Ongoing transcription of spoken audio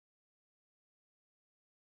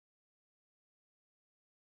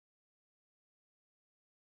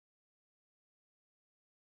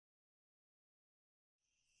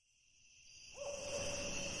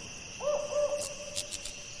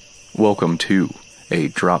Welcome to a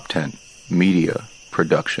Drop Tent Media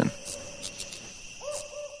production.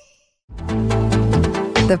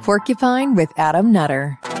 The Porcupine with Adam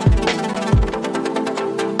Nutter.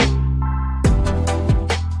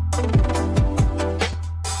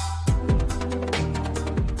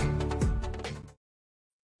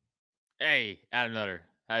 Hey, Adam Nutter.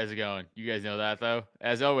 How's it going? You guys know that, though.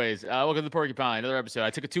 As always, welcome to the Porcupine, another episode.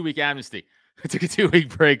 I took a 2-week amnesty. I took a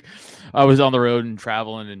 2-week break. I was on the road and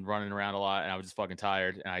traveling and running around a lot, and I was just fucking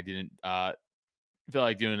tired, and I didn't feel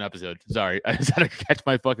like doing an episode. Sorry. I just had to catch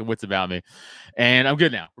my fucking wits about me. And I'm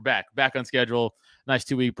good now. We're back on schedule. Nice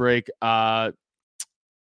 2-week break. Florida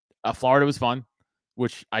was fun,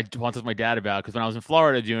 which I talked to my dad about, because when I was in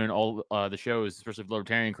Florida doing all the shows, especially for the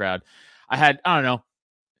Libertarian crowd, I had, I don't know,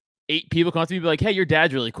 8 people come up to me and be like, hey, your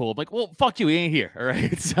dad's really cool. I'm like, well, fuck you. He ain't here. All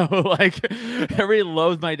right. So, like, everybody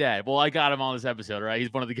loves my dad. Well, I got him on this episode. All right.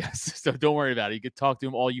 He's one of the guests. So don't worry about it. You can talk to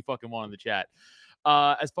him all you fucking want in the chat.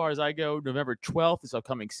 As far as I go, November 12th is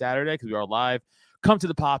upcoming Saturday, because we are live. Come to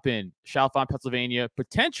the Pop-In, Chalfont, Pennsylvania.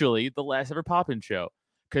 Potentially the last ever Pop-In show,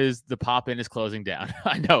 because the Pop-In is closing down.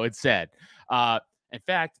 I know, it's sad. In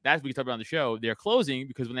fact, that's what we talked about on the show. They're closing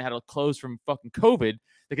because when they had to close from fucking COVID,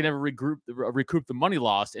 they could never recoup the money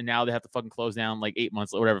lost, and now they have to fucking close down like 8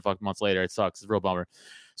 months or whatever fucking months later. It sucks. It's a real bummer.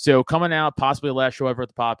 So coming out, possibly the last show ever at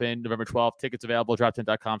the Pop-In, November 12th. Tickets available,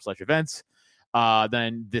 droptent.com/events.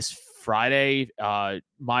 Then this Friday,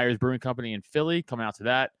 Myers Brewing Company in Philly, coming out to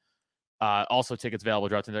that. Also tickets available,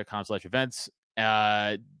 droptent.com/events.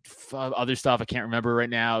 Other stuff I can't remember right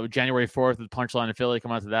now. January 4th, the Punchline in Philly,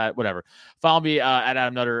 come out to that. Whatever. Follow me at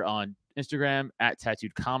Adam Nutter on Instagram, at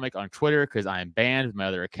Tattooed Comic on Twitter, because I am banned with my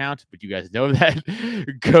other account, but you guys know that.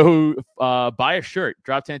 Go buy a shirt,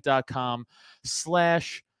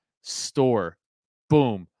 droptent.com/store.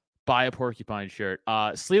 Boom. Buy a Porcupine shirt.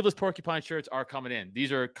 Sleeveless Porcupine shirts are coming in.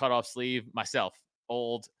 These are cut off sleeve. Myself,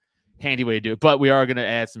 old, handy way to do it. But we are going to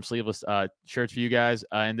add some sleeveless shirts for you guys.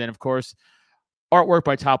 And then, of course, artwork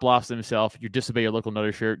by Top Lofts himself. Your Disobey Your Local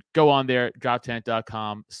Nutter shirt. Go on there,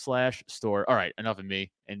 droptent.com/store. All right, enough of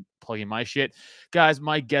me and plugging my shit. Guys,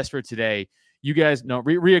 my guest for today, you guys know,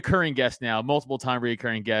 reoccurring guest now, multiple time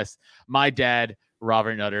reoccurring guest, my dad,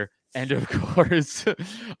 Robert Nutter. And of course,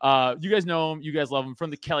 you guys know him. You guys love him from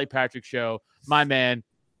the Kelly Patrick Show. My man,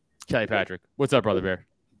 Kelly Patrick. What's up, Brother Bear?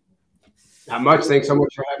 Not much. Thanks so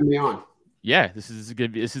much for having me on. Yeah, this is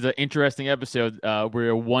an interesting episode.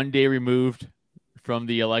 We're 1 day removed from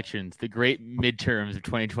the elections, the great midterms of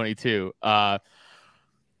 2022.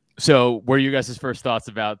 So what are you guys' first thoughts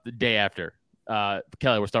about the day after?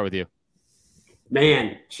 Kelly, we'll start with you.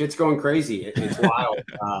 Man, shit's going crazy. It's wild.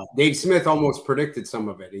 Dave Smith almost predicted some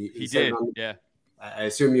of it. He did, yeah. I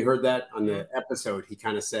assume you heard that on the episode. He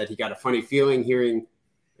kind of said he got a funny feeling hearing,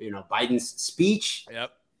 Biden's speech.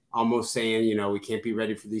 Yep. Almost saying, we can't be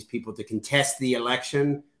ready for these people to contest the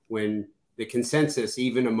election, when the consensus,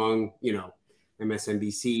 even among,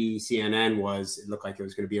 MSNBC, CNN, it looked like it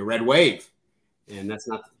was going to be a red wave. And it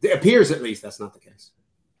appears at least that's not the case.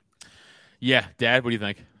 Yeah. Dad, what do you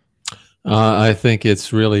think? I think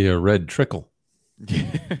it's really a red trickle.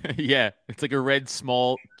 Yeah, it's like a red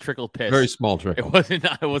small trickle piss. Very small trickle.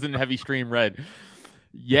 It wasn't heavy stream red.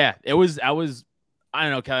 Yeah, it was. I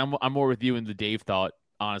don't know, Kelly. I'm more with you in the Dave thought,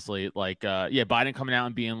 honestly. Like, Biden coming out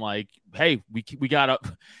and being like, "Hey, we got up.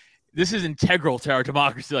 This is integral to our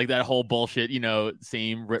democracy." Like that whole bullshit,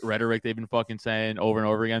 same rhetoric they've been fucking saying over and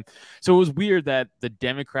over again. So it was weird that the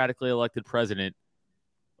democratically elected president,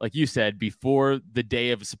 like you said, before the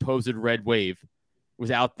day of a supposed red wave,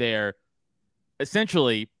 was out there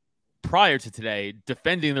essentially prior to today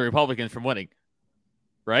defending the Republicans from winning.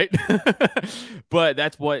 Right? But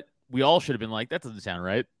that's what we all should have been like. That doesn't sound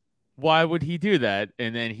right. Why would he do that?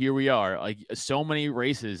 And then here we are. Like so many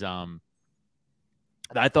races that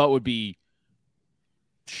I thought would be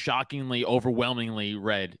shockingly, overwhelmingly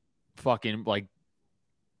red, fucking like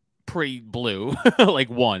pretty blue, like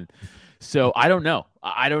one. So I don't know.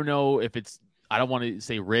 I don't know if I don't want to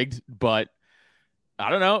say rigged, but I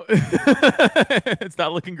don't know. It's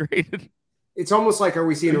not looking great. It's almost like, are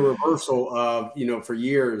we seeing a reversal of, for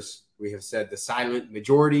years we have said the silent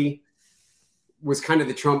majority was kind of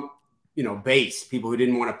the Trump, base, people who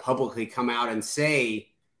didn't want to publicly come out and say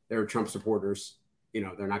they were Trump supporters.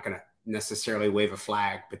 They're not going to necessarily wave a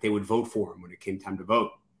flag, but they would vote for him when it came time to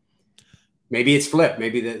vote. Maybe it's flipped.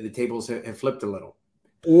 Maybe the tables have flipped a little.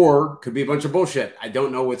 Or could be a bunch of bullshit. I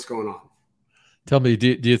don't know what's going on. Tell me,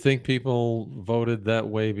 do you think people voted that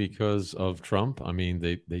way because of Trump? I mean,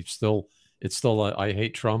 it's still I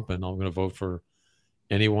hate Trump and I'm going to vote for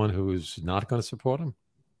anyone who's not going to support him.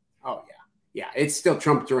 Oh yeah, Yeah, it's still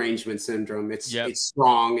Trump derangement syndrome. It's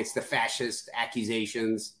strong. It's the fascist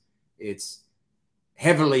accusations. It's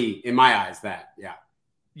heavily, in my eyes, that. Yeah.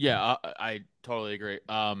 Yeah, I totally agree.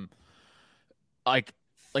 Like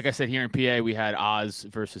I said, here in PA, we had Oz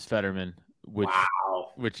versus Fetterman, which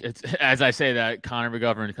it's, as I say that, Connor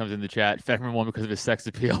McGovern comes in the chat. Fetterman won because of his sex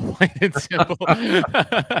appeal, plain and simple.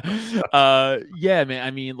 Yeah, man.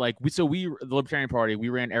 I mean, like the Libertarian Party, we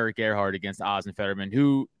ran Eric Gerhardt against Oz and Fetterman,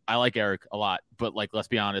 who I like Eric a lot, but like, let's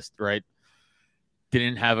be honest, right?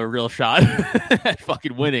 Didn't have a real shot at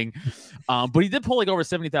fucking winning. But he did pull like over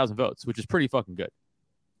 70,000 votes, which is pretty fucking good.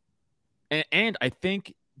 And I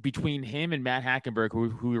think between him and Matt Hackenberg,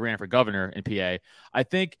 who ran for governor in PA, I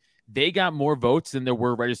think they got more votes than there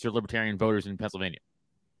were registered Libertarian voters in Pennsylvania.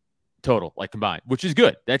 Total, like combined, which is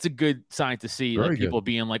good. That's a good sign to see. Very like people good.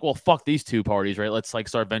 Being like, well, fuck these two parties, right? Let's like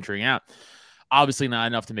start venturing out. Obviously not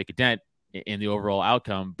enough to make a dent in the overall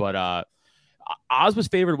outcome, but Oz was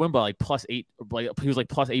favored to win by like +8. Like he was like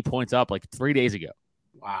 +8 points up like 3 days ago.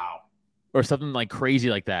 Wow. Or something like crazy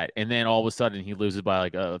like that. And then all of a sudden he loses by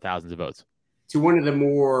like thousands of votes. To one of the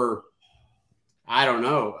more, I don't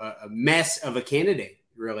know, a mess of a candidate,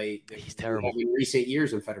 really. He's terrible. In recent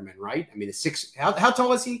years in Fetterman, right? I mean, how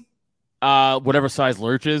tall is he? Whatever size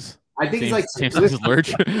Lurch is. I think he's like same size as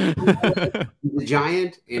Lurch. He's a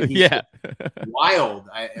giant, and he's wild.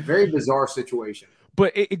 A very bizarre situation.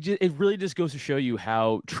 But it really just goes to show you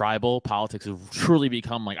how tribal politics have truly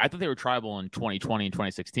become. Like, I thought they were tribal in 2020 and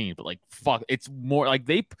 2016, but like, fuck, it's more like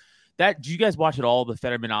do you guys watch it all, the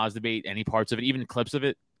Fetterman Oz debate, any parts of it, even clips of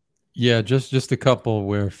it? Yeah, just a couple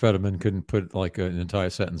where Fetterman couldn't put like an entire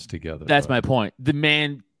sentence together. That's my point. The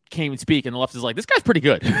man came and speak, and the left is like, this guy's pretty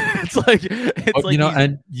good. It's like you know,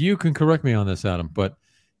 and you can correct me on this, Adam, but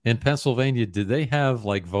in Pennsylvania, did they have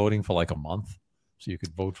like voting for like a month? So you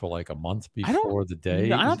could vote for like a month before the day?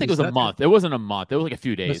 No, I don't think it was a month. It wasn't a month. It was like a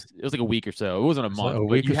few days. It was like a week or so. It wasn't a month. A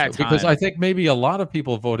week you had time. Because I think maybe a lot of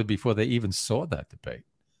people voted before they even saw that debate.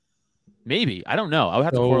 Maybe. I don't know. I would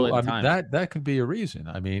have to correlate the time. That could be a reason.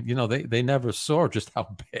 I mean, you know, they never saw just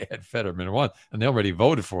how bad Fetterman was, and they already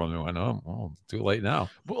voted for him. They went, oh, well, too late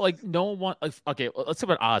now. But like, no one okay, let's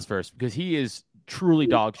talk about Oz first, because he is truly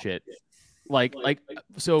dog shit. Like,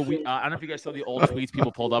 so I don't know if you guys saw the old tweets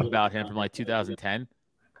people pulled up about him from like 2010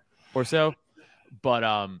 or so,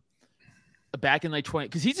 but back in like 20,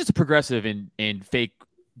 because he's just a progressive in fake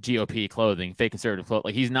GOP clothing, fake conservative clothing.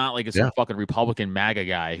 Like, he's not like a fucking Republican MAGA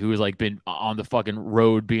guy who has like been on the fucking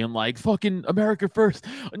road being like fucking America first.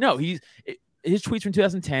 No, his tweets from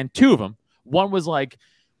 2010, two of them. One was like,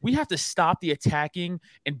 we have to stop the attacking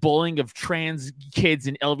and bullying of trans kids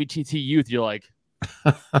and LGBT youth. You're like,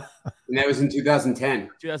 and that was in 2010.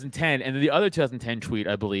 2010. And then the other 2010 tweet,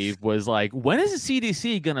 I believe, was like, when is the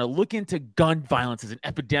CDC going to look into gun violence as an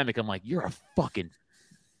epidemic? I'm like, you're a fucking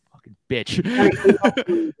bitch.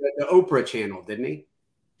 The Oprah channel, didn't he?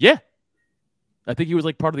 Yeah. I think he was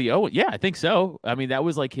like part of the yeah, I think so. I mean, that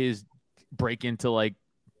was like his break into like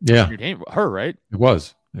entertainment. Her, right? It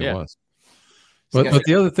was. It was. But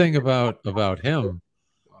the other thing about him,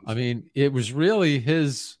 I mean, it was really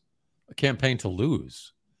his campaign to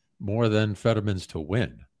lose more than Fetterman's to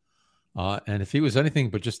win. And if he was anything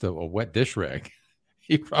but just a wet dish rag,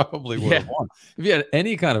 he probably would have won. If he had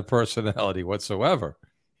any kind of personality whatsoever,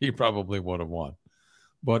 he probably would have won.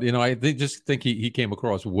 But, you know, I just think he came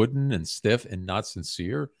across wooden and stiff and not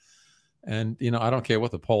sincere. And, you know, I don't care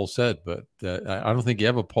what the poll said, but I don't think he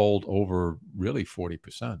ever polled over really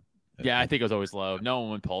 40%. Yeah, I think it was always low. No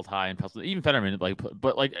one polled high in Pennsylvania. Even Fetterman,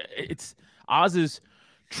 but it's Oz is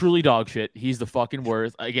truly dog shit. He's the fucking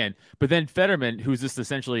worst again. But then Fetterman, who's just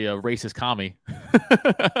essentially a racist commie,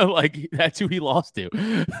 like that's who he lost to.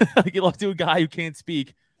 Like, he lost to a guy who can't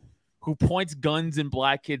speak, who points guns in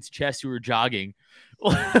black kids' chests who are jogging.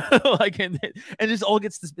 Like, and just all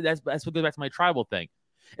gets this. That's what goes back to my tribal thing.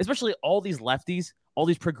 Especially all these lefties, all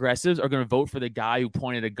these progressives are going to vote for the guy who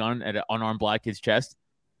pointed a gun at an unarmed black kid's chest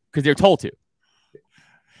because they're told to.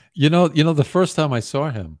 You know, the first time I saw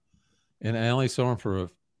him, and I only saw him for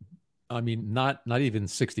not even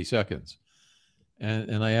 60 seconds.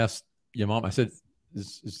 And I asked your mom, I said,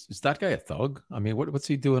 is that guy a thug? I mean, what's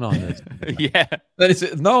he doing on this? Yeah. Then he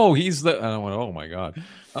said, no, he's the, and I went, oh my God.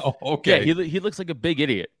 Oh, okay. Yeah, he looks like a big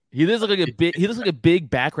idiot. He looks like a big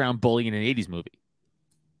background bully in an 80s movie.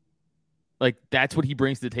 Like, that's what he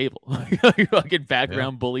brings to the table. Like fucking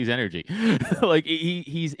background bullies energy. Like,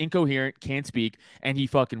 he's incoherent, can't speak, and he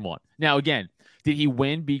fucking won. Now, again, did he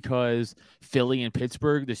win because Philly and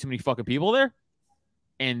Pittsburgh, there's too many fucking people there?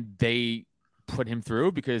 And they put him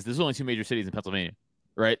through? Because there's only two major cities in Pennsylvania,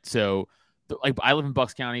 right? So like I live in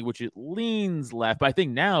Bucks County, which it leans left, but I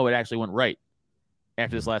think now it actually went right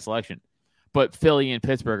after this last election. But Philly and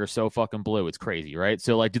Pittsburgh are so fucking blue. It's crazy, right?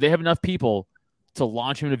 So, like, do they have enough people to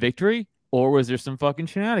launch him to victory? Or was there some fucking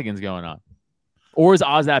shenanigans going on? Or is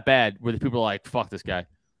Oz that bad where the people are like, fuck this guy?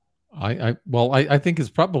 I think it's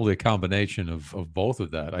probably a combination of both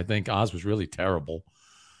of that. I think Oz was really terrible.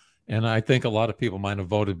 And I think a lot of people might have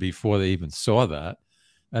voted before they even saw that.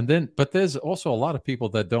 But there's also a lot of people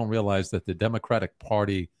that don't realize that the Democratic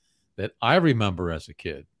Party that I remember as a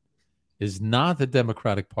kid is not the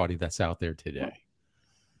Democratic Party that's out there today.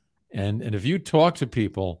 And if you talk to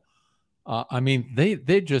people,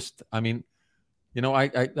 they just, I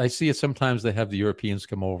see it sometimes. They have the Europeans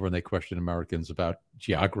come over and they question Americans about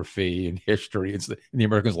geography and history. And the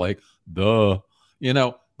Americans like, duh,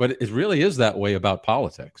 but it really is that way about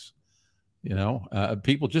politics.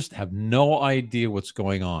 People just have no idea what's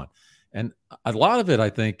going on. And a lot of it, I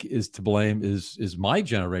think, is to blame is my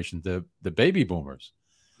generation, the baby boomers,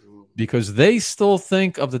 because they still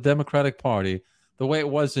think of the Democratic Party the way it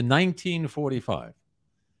was in 1945.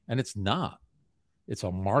 And it's not. It's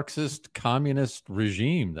a Marxist communist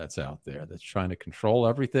regime that's out there that's trying to control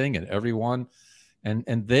everything and everyone.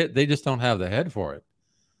 And they just don't have the head for it.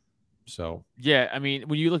 So, yeah, I mean,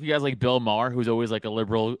 when you look at guys like Bill Maher, who's always like a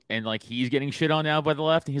liberal, and like he's getting shit on now by the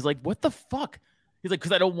left, and he's like, what the fuck? He's like,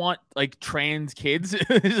 because I don't want like trans kids.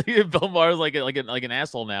 Bill Maher's like an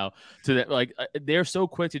asshole now. To that, like they're so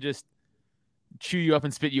quick to just chew you up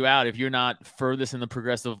and spit you out if you're not furthest in the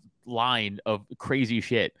progressive line of crazy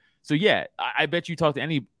shit. So yeah, I bet you talk to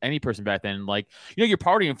any person back then, like, your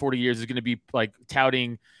party in 40 years is going to be like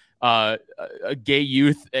touting a gay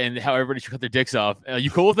youth and how everybody should cut their dicks off.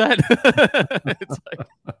 You cool with that? It's like...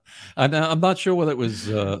 I'm not sure whether it was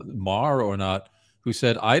Maher or not who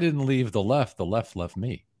said, I didn't leave the left left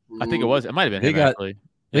me. I think it was. It might have been him, actually.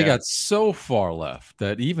 They got so far left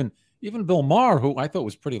that even Bill Maher, who I thought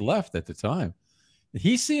was pretty left at the time,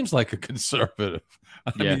 he seems like a conservative.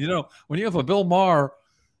 I mean, when you have a Bill Maher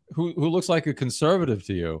who looks like a conservative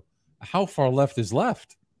to you, how far left is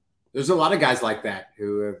left? There's a lot of guys like that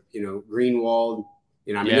who have, Greenwald.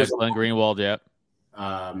 There's Glenn Greenwald. Yeah.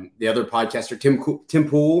 The other podcaster, Tim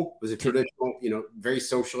Pool, was a traditional, very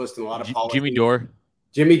socialist and a lot of politics.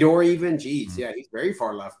 Jimmy Dore, even. Geez, yeah, he's very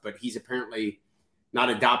far left, but he's apparently not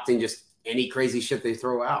adopting just any crazy shit they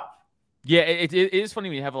throw out. Yeah, it is funny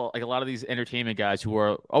when you have a lot of these entertainment guys who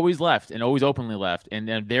are always left and always openly left, and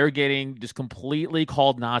then they're getting just completely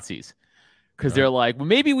called Nazis because they're like, well,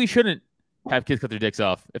 maybe we shouldn't have kids cut their dicks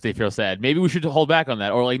off if they feel sad. Maybe we should hold back on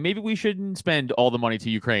that, or like maybe we shouldn't spend all the money to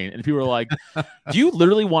Ukraine. And people are like, "Do you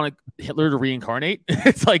literally want Hitler to reincarnate?"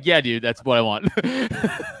 It's like, yeah, dude, that's what I want.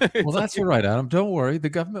 Well, that's all right, Adam. Don't worry, the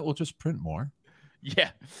government will just print more.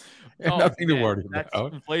 Yeah. Nothing to worry about.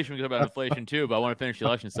 That's inflation. We talk about inflation too, but I want to finish the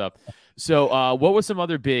election stuff. So, what was some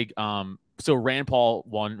other big? So Rand Paul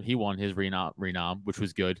won. He won his renom, which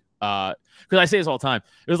was good. Because I say this all the time.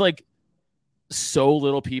 There's like so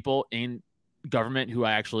little people in government who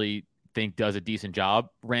I actually think does a decent job.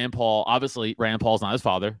 Rand Paul's not his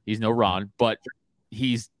father. He's no Ron, but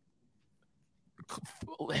he's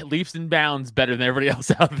leaps and bounds better than everybody else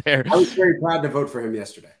out there. I was very proud to vote for him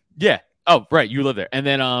yesterday. Yeah. Oh, right. You live there. And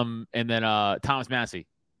then Thomas Massie.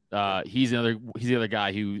 He's the other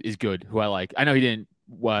guy who is good, who I like. I know he didn't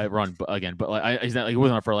run again, but like, he's not, he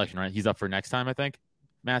wasn't up for election, right? He's up for next time, I think.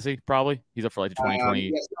 Massie, probably. He's up for like the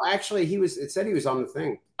 2020. Yes, actually, it said he was on the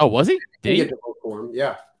thing. Oh, was he? Did he get to vote for him?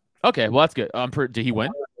 Yeah. Okay, well that's good. Did he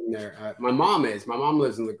win? My mom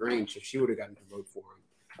lives in LaGrange, so she would have gotten to vote for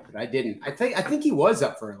him, but I didn't. I think he was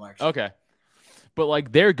up for election. Okay. But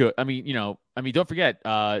like they're good. I mean, don't forget,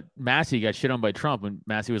 Massie got shit on by Trump when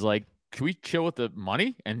Massie was like, "Can we chill with the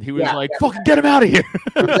money?" And he was "Fucking get him out of here."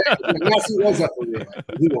 Massie was up for reelection.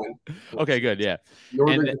 He won. Okay, good, yeah.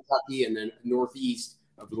 Northern Kentucky and then northeast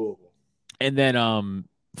of Louisville. And then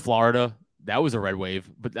Florida, that was a red wave,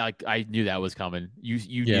 but like I knew that was coming.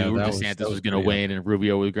 You knew DeSantis was going to win and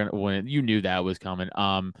Rubio was going to win. You knew that was coming.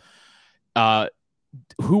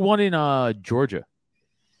 Who won in Georgia?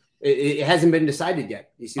 It hasn't been decided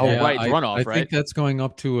yet. You see that? Right, runoff, I right? think that's going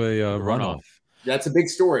up to a runoff. That's a big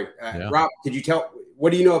story. Rob, could you tell?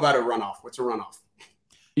 What do you know about a runoff? What's a runoff?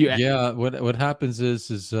 Yeah, what happens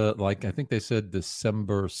is like I think they said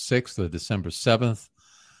December 6th or December 7th,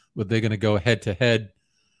 but they're going to go head to head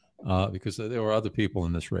because there were other people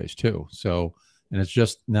in this race too. So, and it's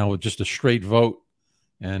just a straight vote,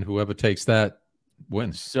 and whoever takes that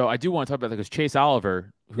wins. So I do want to talk about that because Chase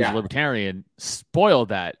Oliver, who's a libertarian, spoiled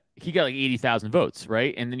that he got like 80,000 votes,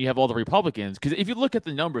 right? And then you have all the Republicans. Because if you look at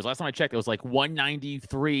the numbers, last time I checked, it was like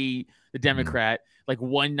 193 the Democrat, like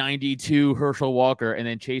 192 Herschel Walker, and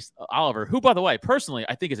then Chase Oliver, who, by the way, personally,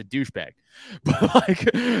 I think is a douchebag. But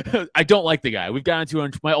like, I don't like the guy. We've gotten into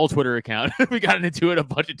on my old Twitter account. We got into it a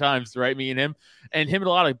bunch of times, right? Me and him and a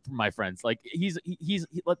lot of my friends. Like he's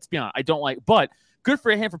let's be honest, I don't like, but good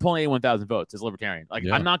for him for pulling 81,000 votes as a libertarian. Like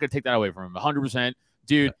I'm not going to take that away from him. 100%,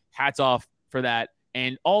 dude. Hats off for that.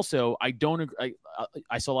 And also, I don't agree.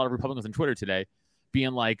 I saw a lot of Republicans on Twitter today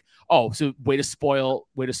being like, "Oh, so way to spoil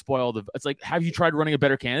the." It's like, have you tried running a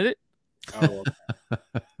better candidate? Oh.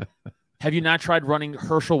 Have you not tried running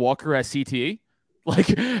Herschel Walker as CTE? Like,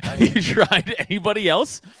 have you tried anybody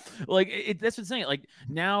else? Like, that's what I'm saying. Like,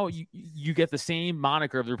 now you get the same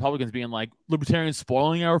moniker of the Republicans being like, libertarians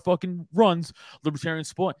spoiling our fucking runs. Libertarians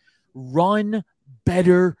spoiling. Run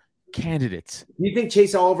better candidates. Do you think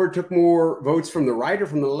Chase Oliver took more votes from the right or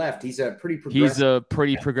from the left? He's a pretty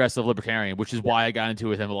progressive libertarian, which is why I got into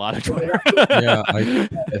with him a lot of Twitter.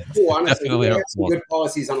 Honestly, he has some good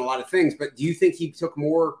policies on a lot of things, but do you think he took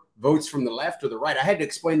more votes from the left or the right? I had to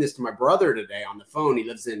explain this to my brother today on the phone. He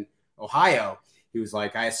lives in Ohio. He was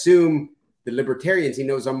like, I assume the libertarians, he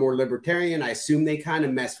knows I'm more libertarian, I assume they kind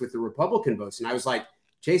of messed with the Republican votes. And I was like,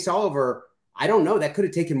 Chase Oliver, I don't know. That could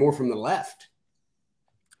have taken more from the left.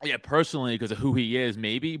 Yeah, personally, because of who he is,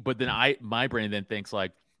 maybe. But then my brain then thinks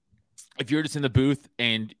like, if you're just in the booth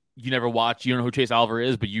and you never watch, you don't know who Chase Oliver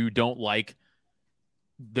is, but you don't like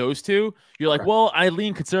those two, you're like, well, I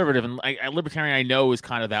lean conservative, and I libertarian I know is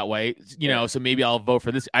kind of that way, you know. So maybe I'll vote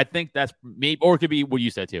for this. I think that's maybe, or it could be what you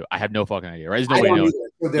said too. I have no fucking idea. Right? There's no way to know. It's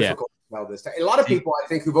so difficult to tell this. A lot of people, I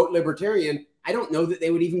think, who vote libertarian, I don't know that they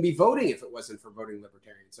would even be voting if it wasn't for voting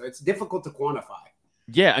libertarian. So it's difficult to quantify.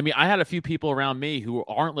 Yeah, I mean, I had a few people around me who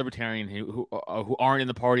aren't libertarian, who aren't in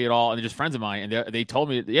the party at all, and they're just friends of mine, and they told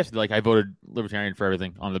me yesterday, like, I voted libertarian for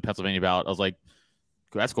everything on the Pennsylvania ballot. I was like,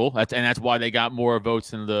 that's cool. That's why they got more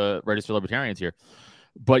votes than the registered libertarians here.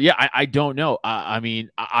 But yeah, I don't know. I mean,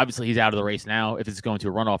 obviously he's out of the race now if it's going to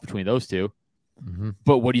a runoff between those two. Mm-hmm.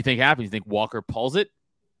 But what do you think happens? You think Walker pulls it?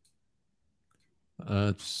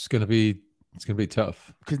 It's gonna be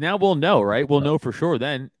tough because now we'll know, right? We'll know for sure.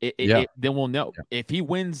 Then then we'll know if he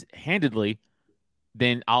wins handedly.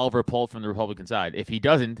 Then Oliver pulled from the Republican side. If he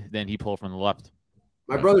doesn't, then he pulled from the left.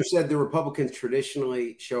 My brother said the Republicans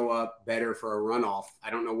traditionally show up better for a runoff. I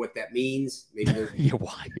don't know what that means. Maybe yeah,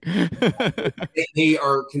 why? they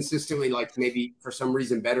are consistently, like, maybe for some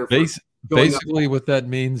reason better. Basically, what that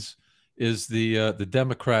means is the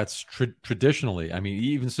Democrats traditionally. I mean,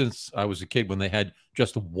 even since I was a kid, when they had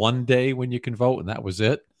just one day when you can vote, and that was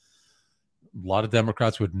it, a lot of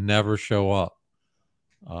Democrats would never show up,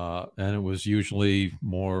 and it was usually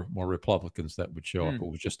more Republicans that would show up. It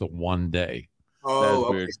was just a one day. Oh,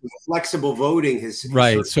 okay. So flexible voting has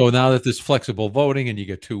right. So now that there's flexible voting, and you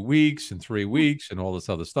get 2 weeks and 3 weeks and all this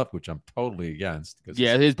other stuff, which I'm totally against.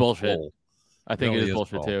 Yeah, it is bullshit. I think it is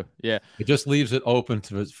bullshit too. Yeah, it just leaves it open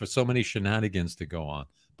for so many shenanigans to go on.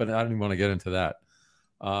 But I don't even want to get into that.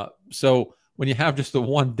 So when you have just the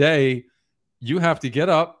one day, you have to get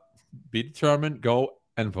up, be determined, go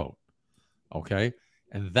and vote. Okay,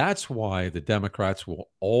 and that's why the Democrats were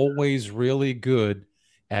always really good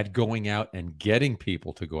at going out and getting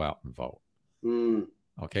people to go out and vote.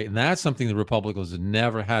 Okay, and that's something the Republicans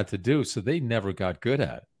never had to do, so they never got good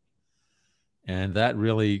at it. And that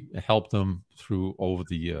really helped them through over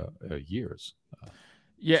the years.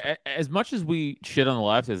 Yeah, as much as we shit on the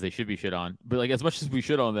left, as they should be shit on, but like as much as we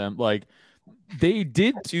shit on them, like they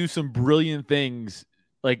did do some brilliant things,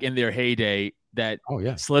 like in their heyday that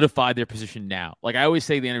solidified their position now. Like I always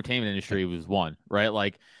say, the entertainment industry was one, right?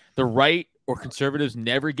 Like the right or conservatives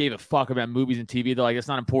never gave a fuck about movies and TV. They're like, it's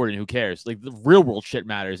not important. Who cares? Like the real world shit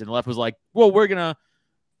matters. And the left was like, well, we're gonna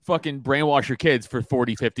fucking brainwash your kids for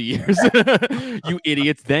 40, 50 years. You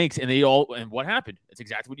idiots. Thanks. And what happened? It's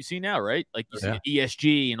exactly what you see now, right? Like you see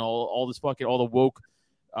ESG and all this fucking, all the woke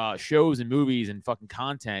shows and movies and fucking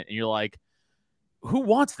content. And you're like, who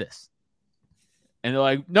wants this? And they're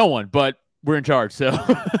like, no one, but we're in charge. So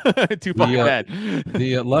too fucking bad.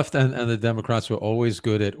 The left and the Democrats were always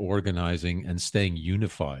good at organizing and staying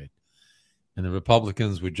unified. And the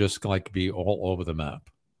Republicans would just like be all over the map.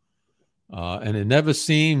 And it never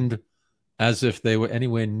seemed as if they were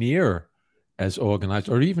anywhere near as organized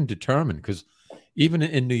or even determined. Because even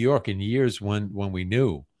in New York, in years when we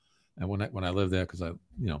knew, and when I lived there, because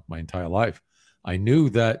my entire life, I knew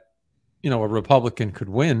that a Republican could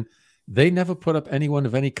win. They never put up anyone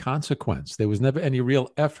of any consequence. There was never any real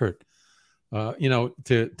effort,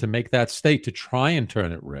 to make that state to try and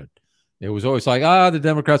turn it red. It was always like, the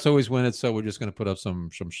Democrats always win it, so we're just going to put up some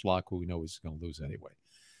schlock who we know is going to lose anyway.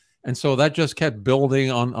 And so that just kept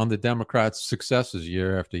building on the Democrats' successes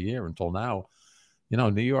year after year until now.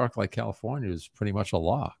 New York, like California, is pretty much a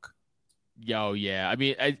lock. Yo, yeah. I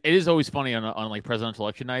mean, it is always funny on like presidential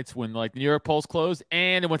election nights when like the New York polls close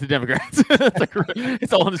and it went to Democrats.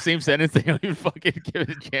 It's all in the same sentence. They don't even fucking give it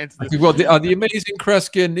a chance. Well, the amazing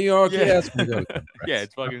Kreskin, New York, yes. Yeah,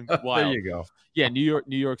 it's fucking wild. There you go. Yeah, New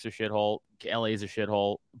York's a shithole. LA's a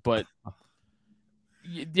shithole. But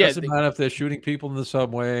doesn't matter if they're shooting people in the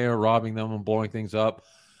subway or robbing them and blowing things up.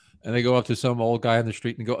 And they go up to some old guy on the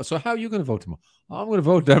street and go, so how are you going to vote tomorrow? I'm going to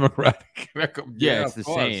vote Democratic. Yeah, it's the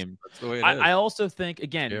same. That's the way it is. I also think,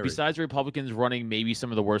 again, Scary. besides Republicans running maybe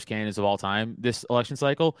some of the worst candidates of all time this election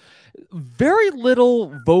cycle, very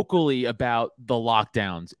little vocally about the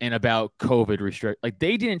lockdowns and about COVID Like,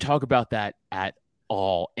 they didn't talk about that at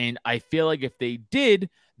all. And I feel like if they did,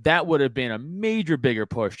 that would have been a major, bigger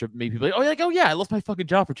push to make people oh yeah, I lost my fucking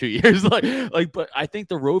job for 2 years. But I think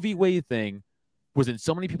the Roe v. Wade thing was in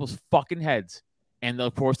so many people's fucking heads. And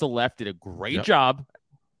of course, the left did a great job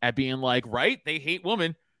at being like, right, they hate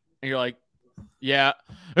women. And you're like, yeah,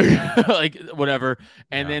 like whatever.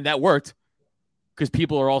 And then that worked because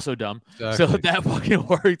people are also dumb. Exactly. So that fucking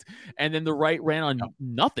worked. And then the right ran on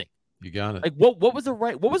nothing. You got it. Like what was the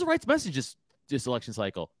right's message this election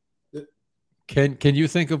cycle? Can you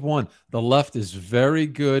think of one? The left is very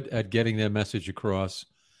good at getting their message across.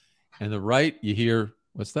 And the right, you hear,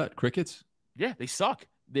 what's that? Crickets? Yeah, they suck.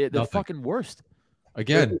 They're the fucking worst.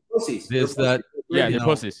 Again, there's that. Yeah, they're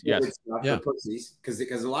pussies. Yes. They're pussies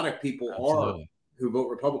because a lot of people who vote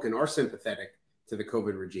Republican are sympathetic to the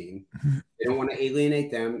COVID regime. They don't want to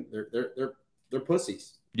alienate them. They're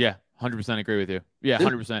pussies. Yeah, 100% agree with you. Yeah,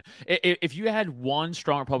 100%. If you had one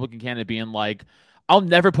strong Republican candidate being like, I'll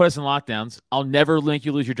never put us in lockdowns. I'll never make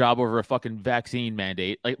you lose your job over a fucking vaccine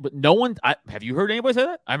mandate. Like, but no one. Have you heard anybody say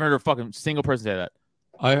that? I haven't heard a fucking single person say that.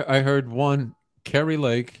 I heard one, Carrie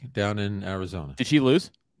Lake down in Arizona. Did she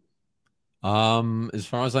lose? As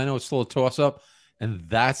far as I know, it's still a toss-up, and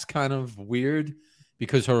that's kind of weird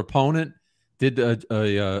because her opponent did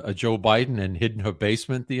a Joe Biden and hid in her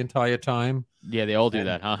basement the entire time. Yeah, they all do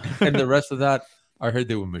that, huh? And the rest of that, I heard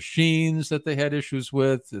there were machines that they had issues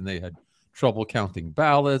with, and they had trouble counting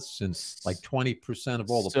ballots, and like 20%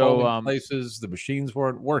 of all the polling places, the machines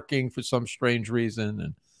weren't working for some strange reason,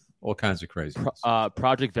 and all kinds of crazy.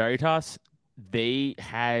 Project Veritas, they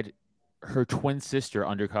had her twin sister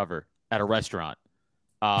undercover at a restaurant.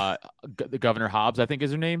 The Governor Hobbs, I think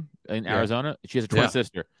is her name, in Arizona. She has a twin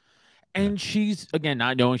sister. And she's, again,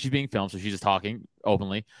 not knowing she's being filmed, so she's just talking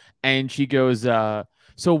openly. And she goes,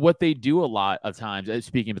 so what they do a lot of times,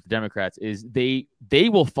 speaking with the Democrats, is they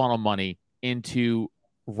will funnel money into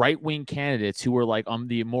right-wing candidates who are like on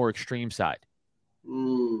the more extreme side.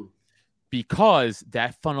 Because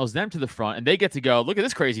that funnels them to the front and they get to go, look at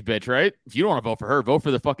this crazy bitch, right? If you don't want to vote for her, vote for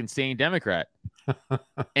the fucking sane Democrat.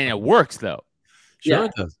 And it works, though. Sure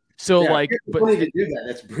it does. So, but to do that.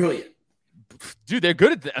 That's brilliant. Dude, they're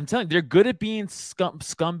good at that. I'm telling you, they're good at being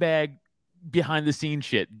scumbag behind the scenes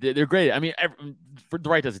shit. They're great. I mean, the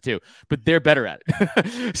right does it too, but they're better at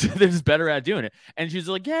it. So they're just better at doing it. And she's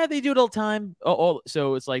like, yeah, they do it all the time.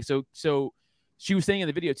 So it's like, so she was saying in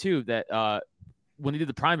the video too that when they did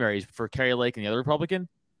the primaries for Carrie Lake and the other Republican,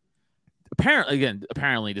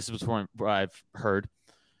 apparently this is what I've heard,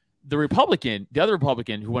 the other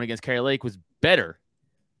Republican who went against Carrie Lake was better,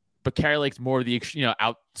 but Carrie Lake's more of the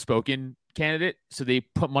outspoken candidate, so they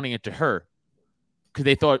put money into her because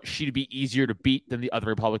they thought she'd be easier to beat than the other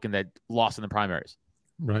Republican that lost in the primaries.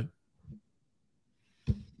 Right.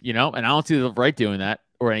 And I don't see the right doing that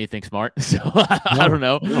or anything smart. So I don't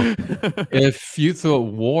know. No. If you thought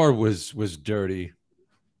war was dirty,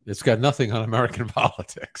 it's got nothing on American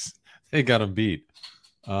politics. They got them beat.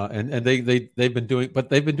 And they've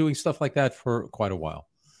been doing stuff like that for quite a while.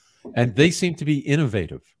 And they seem to be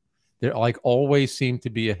innovative. They're like always seem to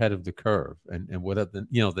be ahead of the curve. And whatever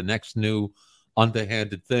the next new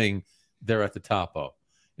underhanded thing, they're at the top of.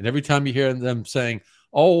 And every time you hear them saying,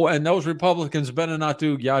 oh, and those Republicans better not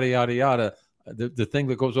do yada, yada, yada, the thing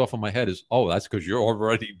that goes off in my head is, oh, that's because you're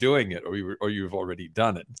already doing it or you've already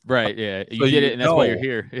done it. Right, yeah. You did it, and that's why you're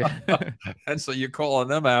here. Yeah. And so you're calling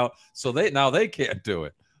them out, so they can't do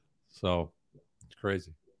it. So it's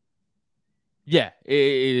crazy. Yeah,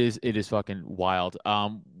 it is fucking wild.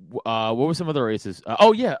 What were some other races?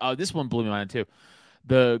 This one blew my mind too.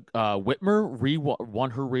 The Whitmer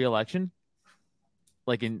won her re-election,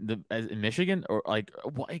 like in Michigan, or like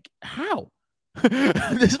how?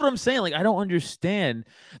 This is what I'm saying. Like, I don't understand.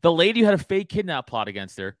 The lady who had a fake kidnap plot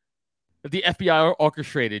against her that the FBI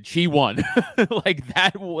orchestrated. She won. Like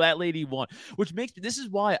that lady won, which makes this is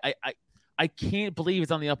why I can't believe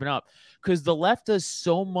it's on the up and up, because the left does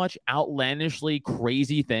so much outlandishly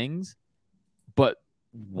crazy things, but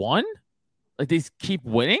won? Like they keep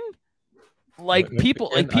winning? Like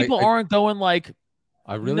people aren't going like,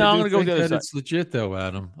 I really no, I'm do gonna go with think the other that side. it's legit though,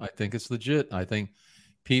 Adam. I think it's legit. I think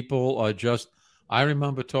people are just, I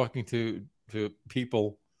remember talking to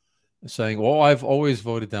people saying, "Oh, I've always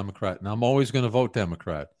voted Democrat and I'm always going to vote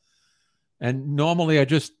Democrat." And normally I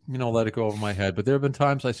just, let it go over my head. But there have been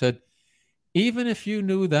times I said, even if you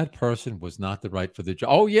knew that person was not the right for the job,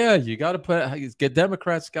 oh yeah, you got to get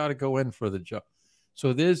Democrats got to go in for the job. So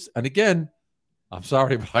and again, I'm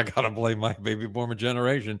sorry, but I got to blame my baby boomer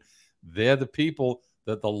generation. They're the people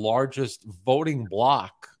that the largest voting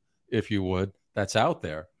bloc, if you would, that's out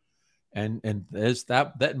there. And there's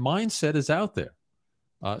that mindset is out there.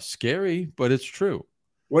 Scary, but it's true.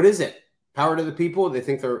 What is it? Power to the people? They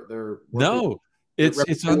think they're working, no.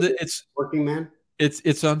 It's working man.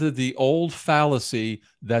 It's under the old fallacy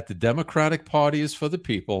that the Democratic Party is for the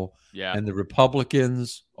people, and the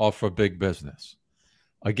Republicans are for big business.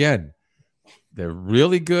 Again, they're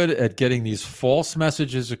really good at getting these false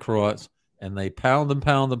messages across, and they pound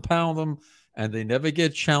them, and they never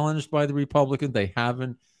get challenged by the Republicans. They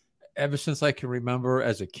haven't ever since I can remember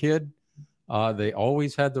as a kid. They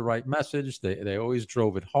always had the right message. They always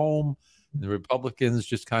drove it home. The Republicans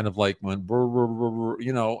just kind of like went, brr, brr, brr, brr,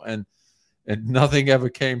 and nothing ever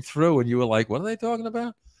came through. And you were like, what are they talking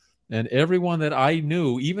about? And everyone that I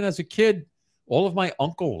knew, even as a kid, all of my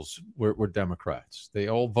uncles were Democrats. They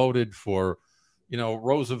all voted for,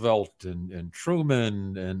 Roosevelt and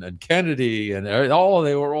Truman and Kennedy and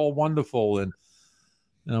they were all wonderful. And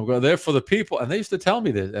they're for the people. And they used to tell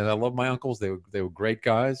me this. And I love my uncles. They were great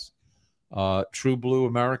guys, true blue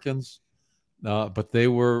Americans. But they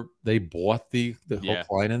bought the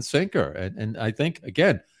hook, line, and sinker. And I think,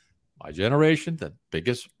 again, my generation, the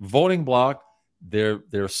biggest voting bloc,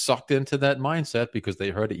 they're sucked into that mindset because they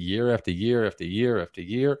heard it year after year after year after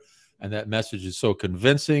year. And that message is so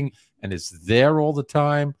convincing and it's there all the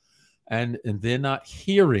time. And they're not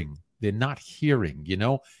hearing.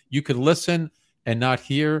 You could listen and not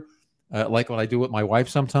hear, like what I do with my wife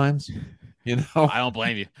sometimes. I don't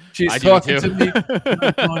blame you. She's talking to me.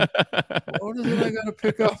 Going, what is it I got to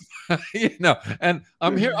pick up? And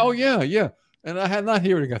I'm here. Oh, yeah. And I had not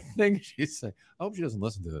hearing a thing she's saying. I hope she doesn't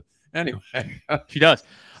listen to it. Anyway. She does.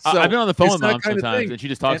 So I've been on the phone with Mom sometimes, and she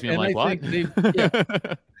just talks to me. I'm like, what?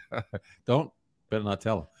 Better not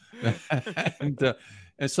tell her.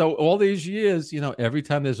 And so all these years, every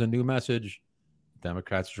time there's a new message,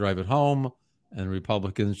 Democrats drive it home and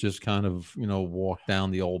Republicans just kind of, walk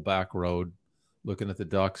down the old back road looking at the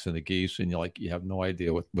ducks and the geese. And you have no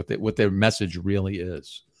idea what their message really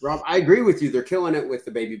is. Rob, I agree with you. They're killing it with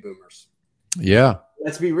the baby boomers. Yeah.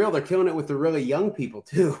 Let's be real. They're killing it with the really young people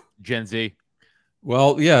too. Gen Z.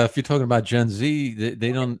 Well, yeah. If you're talking about Gen Z,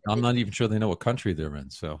 they don't. I'm not even sure they know what country they're in.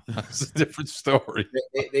 So that's a different story.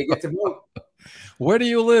 They get to vote. Where do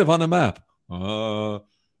you live on the map?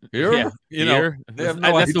 Here. Here. They have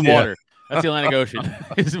no that's idea. the water. That's the Atlantic Ocean.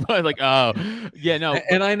 It's like, oh, yeah, no.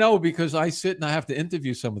 And I know because I sit and I have to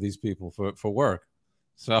interview some of these people for work.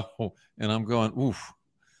 So, and I'm going, oof.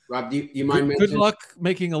 Rob, do you mind good luck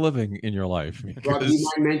making a living in your life. Rob, do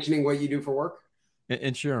you mind mentioning what you do for work?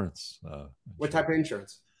 Insurance. What type of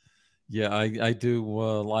insurance? Yeah, I do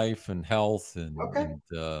life and health and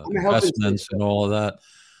investments and all of that.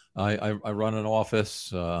 I run an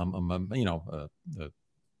office. I'm a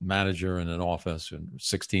manager in an office and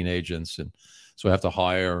 16 agents, and so I have to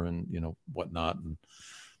hire and whatnot,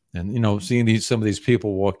 and seeing some of these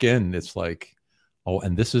people walk in, it's like, oh,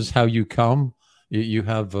 and this is how you come. You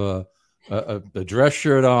have a dress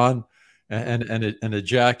shirt on and a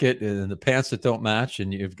jacket and the pants that don't match,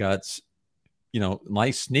 and you've got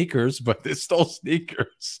nice sneakers, but they're still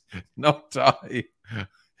sneakers, no tie.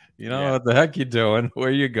 What the heck you doing?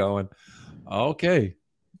 Where you going? Okay,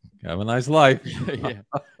 have a nice life.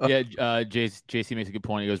 JC makes a good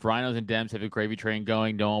point. He goes, rhinos and Dems have a gravy train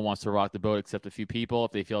going. No one wants to rock the boat except a few people.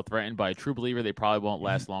 If they feel threatened by a true believer, they probably won't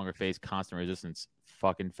last long or face constant resistance.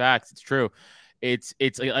 Fucking facts. It's true. It's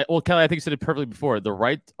like, well, Kelly, I think you said it perfectly before. The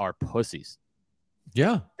right are pussies.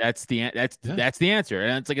 Yeah, that's the answer,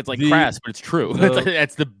 and it's like crass, but it's true.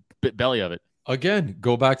 That's the belly of it. Again,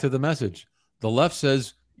 go back to the message. The left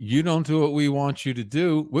says, you don't do what we want you to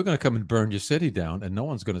do, we're going to come and burn your city down, and no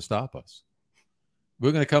one's going to stop us.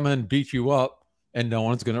 We're going to come in and beat you up, and no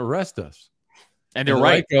one's going to arrest us. And they're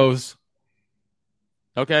right. Goes,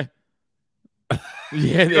 okay.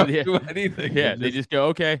 Yeah, do anything. Yeah, they just go,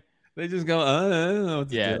 okay. They just go, I don't know what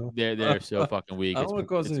to Yeah, do. they're so fucking weak. I don't want to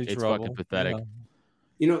cause any it's trouble. fucking pathetic. Yeah.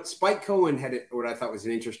 You know, Spike Cohen had what I thought was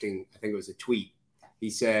an interesting, I think it was a tweet. He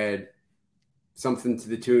said something to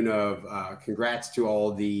the tune of congrats to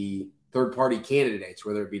all the third-party candidates,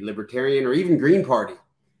 whether it be Libertarian or even Green Party.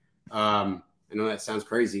 I know that sounds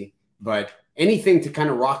crazy, but anything to kind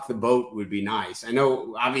of rock the boat would be nice. I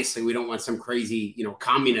know, obviously, we don't want some crazy,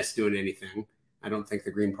 communist doing anything. I don't think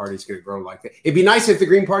the Green Party is going to grow like that. It'd be nice if the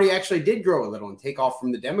Green Party actually did grow a little and take off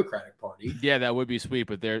from the Democratic Party. Yeah, that would be sweet,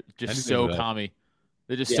 but they're just so commie.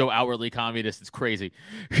 They're just so outwardly communist. It's crazy.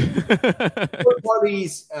 Third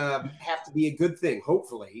parties have to be a good thing.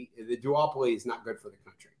 Hopefully, the duopoly is not good for the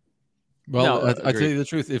country. Well, no, I tell you the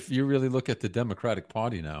truth. If you really look at the Democratic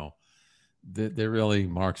Party now, they're really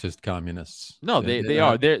Marxist communists. No, they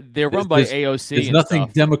are. They're run by AOC. There's nothing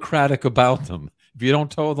democratic about them. If you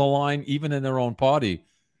don't toe the line, even in their own party,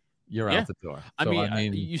 you're out the door. I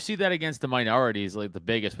mean, you see that against the minorities, like the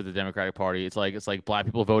biggest with the Democratic Party. It's like black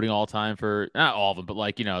people voting all the time for not all of them, but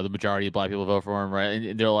like the majority of black people vote for them, right?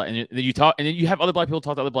 And they're like, and then you talk, and then you have other black people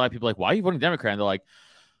talk to other black people like, why are you voting Democrat? And they're like,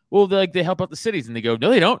 well, they help out the cities, and they go, no,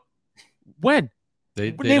 they don't. When?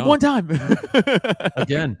 They name one time.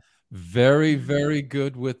 Again, very, very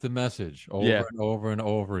good with the message over and over and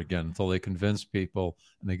over again until they convince people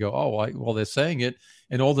and they go, oh, well, they're saying it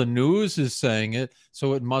and all the news is saying it,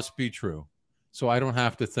 so it must be true. So I don't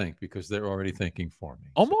have to think because they're already thinking for me.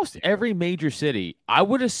 Almost every major city, I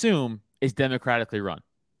would assume, is democratically run.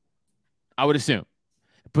 I would assume.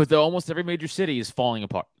 But almost every major city is falling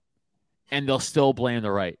apart. And they'll still blame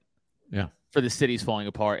the right. Yeah. For the cities falling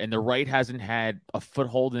apart. And the right hasn't had a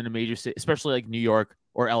foothold in a major city, especially like New York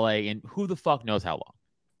or LA, and who the fuck knows how long.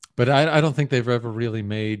 But I don't think they've ever really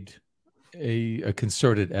made a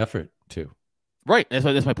concerted effort to. Right.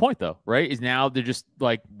 That's my point, though, right? Is now they're just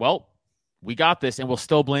like, well, we got this and we'll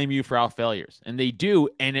still blame you for our failures. And they do,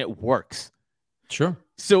 and it works. Sure.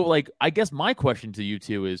 So, like, I guess my question to you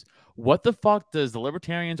two is, what the fuck does the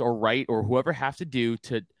libertarians or right or whoever have to do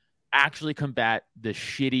to actually combat the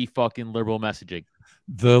shitty fucking liberal messaging?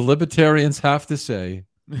 The libertarians have to say,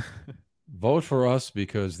 vote for us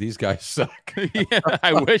because these guys suck. Yeah,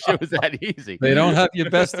 I wish it was that easy. They don't have your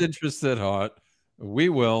best interests at heart. We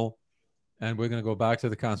will. And we're going to go back to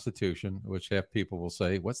the Constitution, which half people will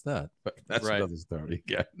say, what's that? But that's another story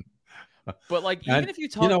again. But like, even if you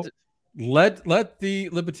talk, let the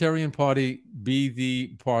Libertarian Party be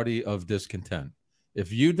the party of discontent.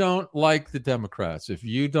 If you don't like the Democrats, if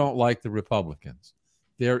you don't like the Republicans,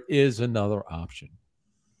 there is another option.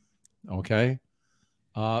 Okay?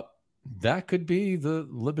 That could be the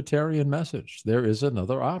libertarian message. There is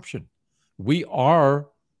another option. We are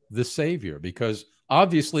the savior because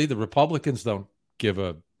obviously the Republicans don't give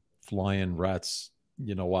a flying rat's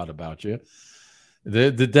what about you.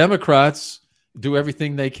 The Democrats do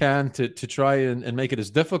everything they can to try and make it as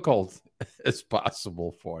difficult as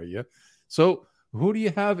possible for you. So who do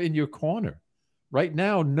you have in your corner right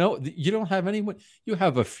now? No, you don't have anyone. You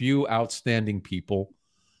have a few outstanding people.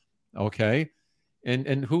 Okay.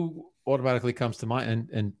 And who automatically comes to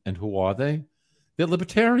mind? And who are they? They're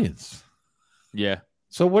libertarians. Yeah.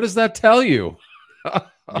 So what does that tell you?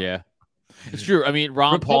 Yeah. It's true. I mean,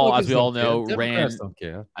 Ron Paul, as we all know, ran don't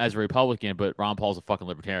care. as a Republican, but Ron Paul's a fucking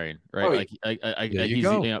libertarian, right?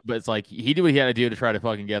 Oh, but it's like he did what he had to do to try to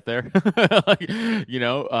fucking get there.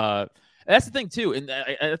 That's the thing too, and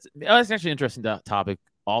that's actually an interesting topic.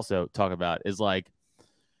 Also, talk about is like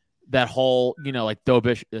that whole, like Thoreau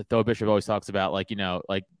Bishop always talks about, like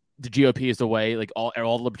like the GOP is the way, like all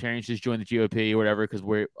the libertarians just join the GOP or whatever because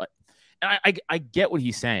we're like, and I get what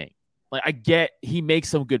he's saying. Like, he makes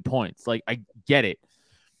some good points. Like, I get it.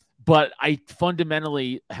 But I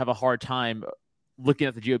fundamentally have a hard time looking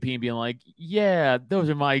at the GOP and being like, yeah, those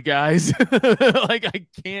are my guys. Like, I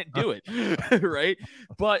can't do it. Right.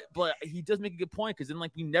 But he does make a good point because then,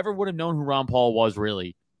 like, we never would have known who Ron Paul was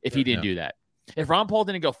really if he didn't do that. If Ron Paul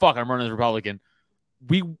didn't go, fuck, I'm running as a Republican,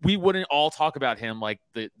 we wouldn't all talk about him like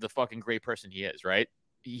the fucking great person he is. Right.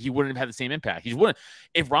 He wouldn't have had the same impact. He wouldn't.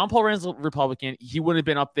 If Ron Paul ran as a Republican, he wouldn't have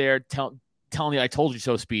been up there telling the "I told you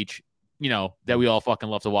so" speech, that we all fucking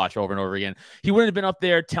love to watch over and over again. He wouldn't have been up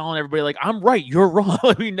there telling everybody like, "I'm right, you're wrong."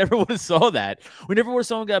 We never would have saw that. We never would have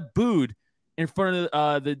someone got booed in front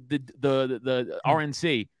of the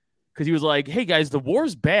RNC because he was like, "Hey guys, the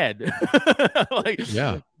war's bad."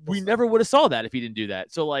 We never would have saw that if he didn't do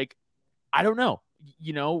that. So like, I don't know.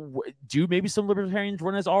 Do maybe some libertarians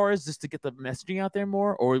run as R's just to get the messaging out there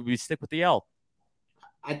more, or we stick with the L?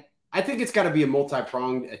 I think it's got to be a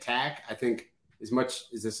multi-pronged attack. I think as much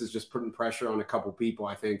as this is just putting pressure on a couple people,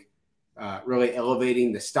 I think really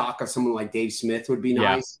elevating the stock of someone like Dave Smith would be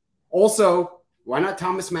nice. Also, why not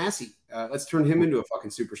Thomas Massey? Let's turn him into a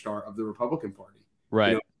fucking superstar of the Republican Party. Right.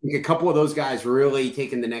 You know, I think a couple of those guys really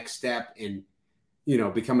taking the next step and, you know,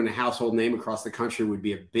 becoming a household name across the country would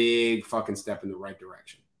be a big fucking step in the right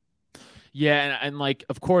direction. Yeah, and like,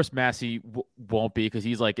 of course, Massey won't be because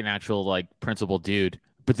he's like an actual like principled dude.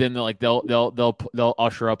 But then they'll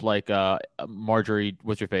usher up like Marjorie,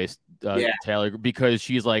 what's your face, Taylor, because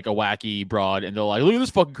she's like a wacky broad, and they're like, look at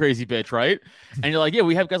this fucking crazy bitch, right? And you're like, yeah,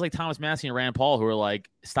 we have guys like Thomas Massey and Rand Paul who are like,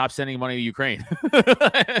 stop sending money to Ukraine,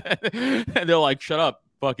 and they're like, shut up,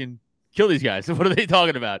 fucking kill these guys. What are they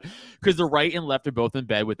talking about? Because the right and left are both in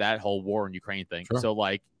bed with that whole war in Ukraine thing. Sure. So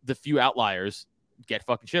like the few outliers get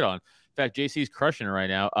fucking shit on. In fact, JC's crushing it right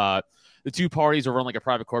now. The two parties are run like a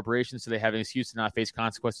private corporation, so they have an excuse to not face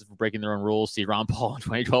consequences for breaking their own rules. See Ron Paul in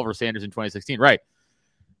 2012 or Sanders in 2016. Right.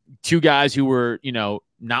 Two guys who were, you know,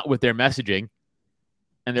 not with their messaging,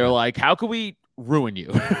 and they're like, how can we ruin you?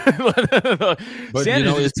 But Sanders, you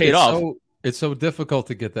know, just paid off. It's so difficult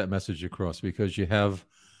to get that message across because you have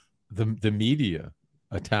the media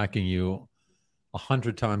attacking you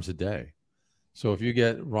 100 times a day. So if you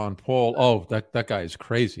get Ron Paul, oh, that guy is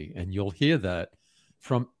crazy, and you'll hear that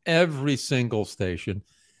from every single station,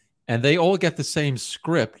 and they all get the same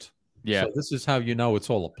script. Yeah. So this is how you know it's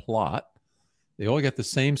all a plot. They all get the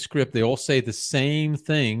same script. They all say the same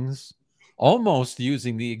things, almost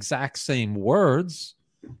using the exact same words.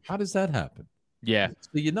 How does that happen? Yeah. So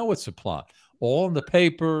you know it's a plot. All in the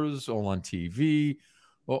papers, all on TV,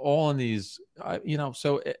 all on these, you know,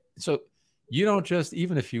 so you don't just,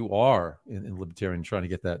 even if you are in libertarian trying to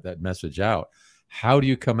get that message out, how do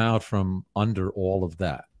you come out from under all of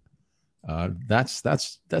that? That's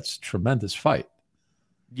a tremendous fight.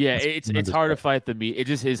 Yeah, it's hard to fight the media. It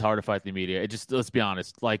just is hard to fight the media. It just, let's be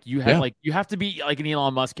honest. Like you have to be like an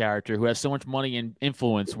Elon Musk character who has so much money and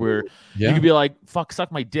influence where you could be like, fuck,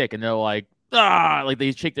 suck my dick, and they're like, like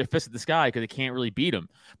they shake their fist at the sky because they can't really beat him.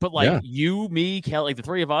 But like you, me, Kelly, like the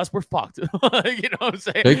three of us, we're fucked. You know what I'm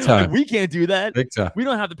saying? Big time. Like, we can't do that. Big time. We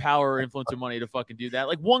don't have the power or influence or money to fucking do that.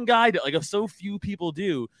 Like one guy, like if so few people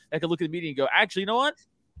do, that could look at the media and go, actually, you know what?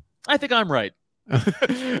 I think I'm right.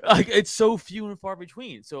 Like it's so few and far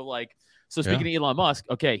between. So like, speaking of Elon Musk,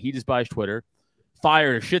 okay, he just buys Twitter,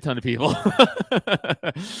 fired a shit ton of people.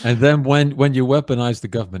 And then when you weaponize the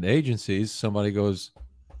government agencies, somebody goes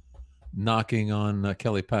knocking on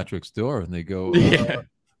Kelly Patrick's door, and they go,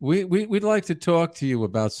 we'd like to talk to you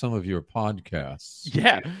about some of your podcasts,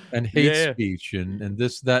 and hate speech, and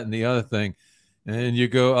this, that, and the other thing. And you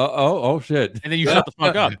go, oh shit, and then you shut the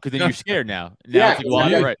fuck up because then you're scared now.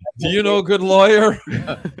 Right. Do you know a good lawyer?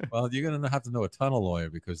 Well, you're gonna have to know a ton of lawyer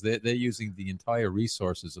because they're using the entire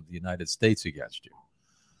resources of the United States against you.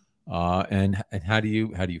 And how do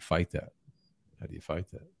you fight that? How do you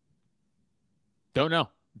fight that? Don't know.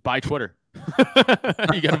 Buy Twitter.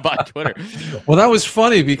 You gotta buy Twitter. Well, that was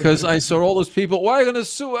funny because I saw all those people. Why are you going to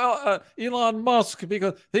sue Elon Musk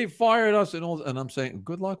because he fired us and all? And I'm saying,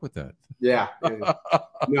 good luck with that. Yeah. You know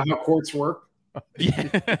how courts work.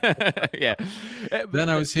 Yeah. Then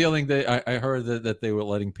I was hearing I heard that they were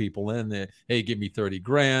letting people in. Hey, give me 30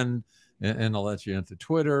 grand and I'll let you into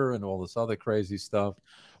Twitter and all this other crazy stuff.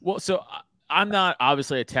 Well, so I'm not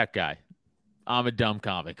obviously a tech guy. I'm a dumb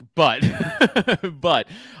comic, but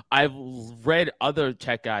I've read other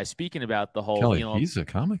tech guys speaking about the whole. Kelly, he's a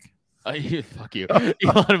comic. Fuck you,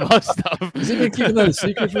 Elon Musk stuff. Has he been keeping that a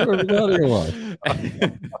secret for everybody or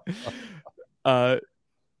what?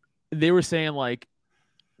 They were saying like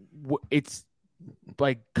it's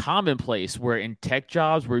like commonplace where in tech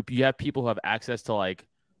jobs where you have people who have access to like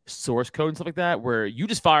source code and stuff like that, where you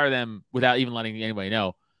just fire them without even letting anybody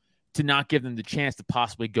know, to not give them the chance to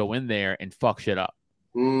possibly go in there and fuck shit up.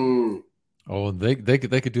 Oh, they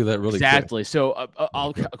could do that really exactly. Quick. So,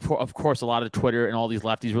 of course, a lot of Twitter and all these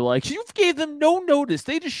lefties were like, "You gave them no notice.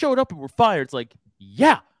 They just showed up and were fired." It's like,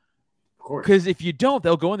 yeah, of course. Because if you don't,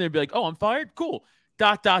 they'll go in there and be like, "Oh, I'm fired. Cool." ...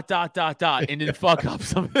 and then fuck up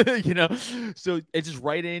something. You know. So it's just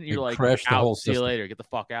right in. You're like, out. See you later. Get the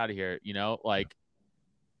fuck out of here. You know, like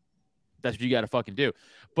that's what you got to fucking do.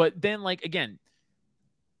 But then, like again.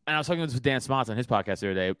 And I was talking with Dan Smots on his podcast the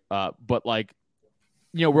other day, but like,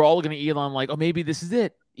 you know, we're all looking at Elon like, oh, maybe this is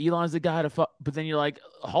it. Elon's the guy to fuck. But then you're like,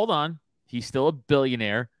 hold on. He's still a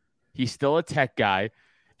billionaire. He's still a tech guy.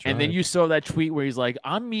 And then you saw that tweet where he's like,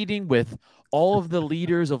 I'm meeting with all of the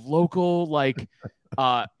leaders of local, like,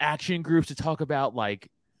 action groups to talk about, like,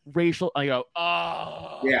 racial. I go,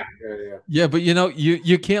 oh. Yeah, but, you know,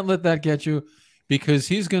 you can't let that get you because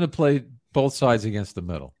he's going to play both sides against the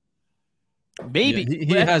middle. Maybe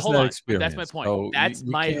he has that experience. That's my point. So that's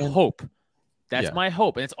my hope. That's my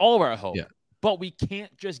hope, and it's all of our hope. but we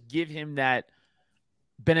can't just give him that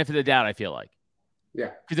benefit of the doubt, I feel like.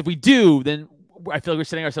 Yeah. Because if we do, then I feel like we're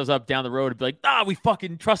setting ourselves up down the road to be like, we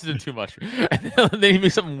fucking trusted him too much. And then he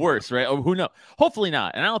makes something worse, right? Or who knows? Hopefully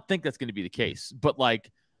not. And I don't think that's going to be the case. But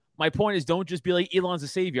like, my point is, don't just be like, Elon's the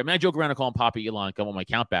savior. I mean, I joke around and call him Papa Elon, I want my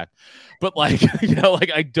account back. But like,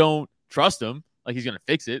 like I don't trust him. Like he's going to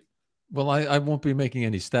fix it. Well, I won't be making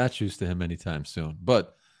any statues to him anytime soon.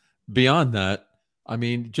 But beyond that, I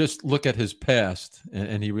mean, just look at his past,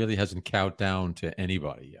 and he really hasn't cowed down to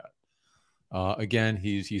anybody yet. Again,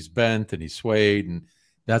 he's bent and he's swayed, and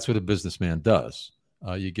that's what a businessman does.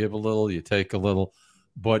 You give a little, you take a little,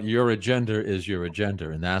 but your agenda is your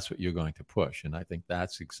agenda, and that's what you're going to push. And I think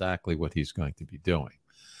that's exactly what he's going to be doing.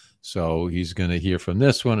 So he's going to hear from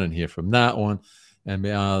this one and hear from that one, and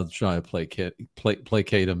I'll try to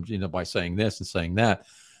placate him, by saying this and saying that.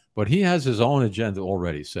 But he has his own agenda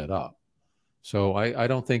already set up. So I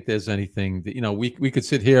don't think there's anything that, we could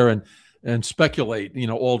sit here and speculate,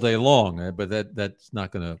 all day long, but that's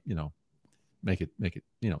not going to, make it,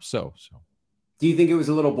 so. Do you think it was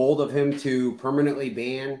a little bold of him to permanently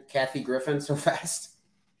ban Kathy Griffin so fast?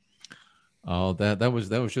 Oh, that was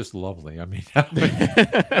just lovely. I mean,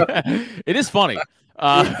 it is funny.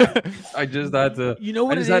 I just had to,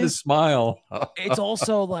 I just had to smile. It's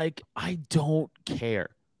also like, I don't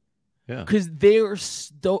care. Yeah, because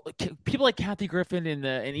people like Kathy Griffin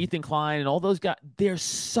and Ethan Klein and all those guys, they're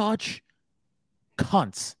such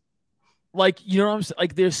cunts. Like, you know what I'm saying?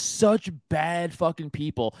 Like, they're such bad fucking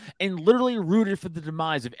people, and literally rooted for the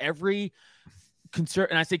demise of every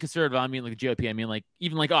and I say conservative, I mean like the GOP, I mean like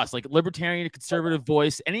even like us, like libertarian, conservative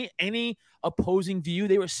voice, any opposing view,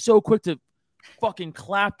 they were so quick to fucking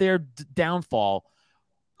clap their downfall.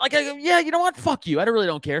 Like, yeah, you know what? Fuck you. I really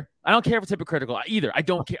don't care. I don't care if it's hypocritical either. I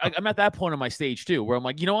don't care. I'm at that point on my stage too, where I'm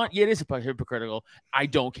like, you know what? Yeah, it is hypocritical. I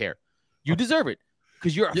don't care. You deserve it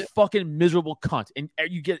because you're a fucking miserable cunt, and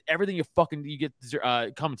you get everything you get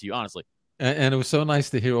coming to you. Honestly. And it was so nice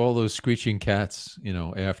to hear all those screeching cats,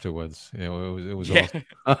 afterwards. It was awesome.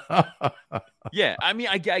 Yeah, I mean,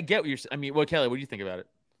 I get what you're. I mean, Kelly, what do you think about it?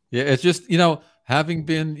 Yeah, it's just having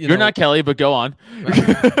been, you're not Kelly, but go on.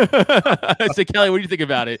 So Kelly, what do you think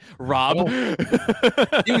about it, Rob?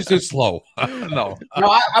 He was too slow. No,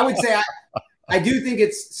 I would say I do think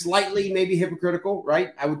it's slightly maybe hypocritical, right?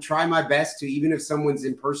 I would try my best to, even if someone's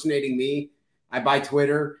impersonating me, I buy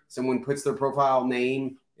Twitter, someone puts their profile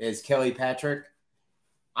name as Kelly Patrick.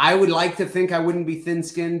 I would like to think I wouldn't be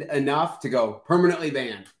thin-skinned enough to go permanently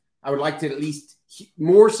banned. I would like to at least,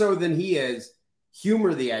 more so than he is,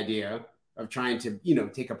 humor the idea of trying to,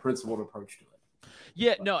 take a principled approach to it.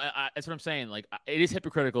 Yeah, no, that's what I'm saying. Like, it is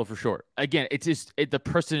hypocritical for sure. Again, it's just the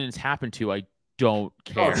person it's happened to. I don't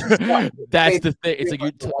care. That's the thing. It's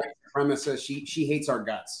like supremacist. She hates our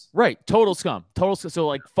guts. Right. Total scum. So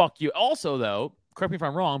like, fuck you. Also, though, correct me if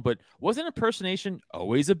I'm wrong, but wasn't impersonation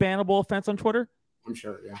always a bannable offense on Twitter? I'm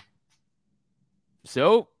sure. Yeah.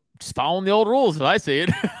 So just following the old rules, if I see it.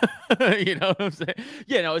 You know what I'm saying?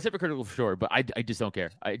 Yeah, no, it's hypocritical for sure, but I just don't care.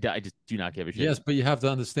 I just do not give a shit. Yes, but you have to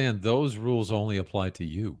understand those rules only apply to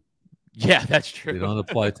you. Yeah, that's true. They don't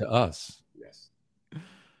apply to us. Yes.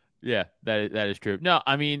 Yeah, that is true. No,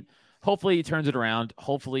 I mean, hopefully he turns it around.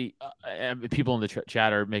 Hopefully, people in the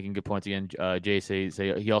chat are making good points again. Jay say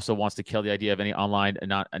he also wants to kill the idea of any online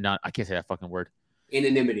I can't say that fucking word.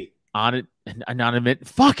 Anonymity. Anonymity.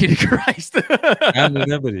 Fucking Christ.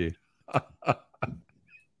 Anonymity.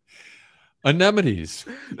 Anemones.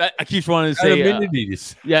 I keep wanting to say.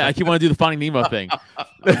 Yeah, I keep wanting to do the Finding Nemo thing.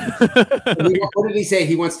 What did he say?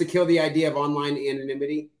 He wants to kill the idea of online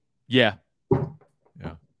anonymity. Yeah.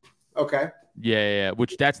 Yeah. Okay. Yeah.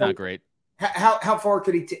 Which that's not great. How far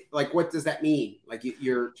could he like? What does that mean? Like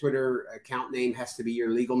your Twitter account name has to be your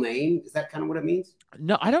legal name? Is that kind of what it means?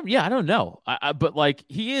 No, I don't. Yeah, I don't know. But like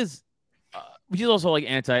he is. He's also like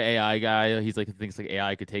anti-AI guy. He's like thinks like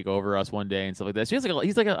AI could take over us one day and stuff like that. So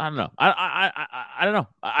he's like I don't know. I don't know.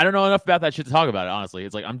 I don't know enough about that shit to talk about it. Honestly,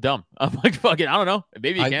 it's like I'm dumb. I'm like fucking. I don't know.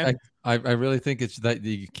 Maybe you can. I really think it's that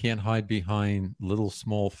you can't hide behind little,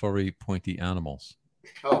 small, furry, pointy animals.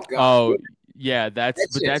 Oh God. Oh yeah,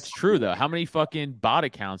 that's true though. How many fucking bot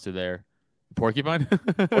accounts are there? Porcupine.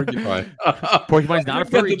 Porcupine's not a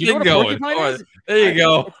furry. Do you know what a porcupine is? There you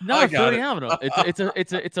go. It's not a furry animal.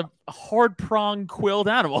 It's a hard prong quilled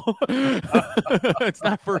animal. It's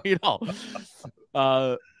not furry at all.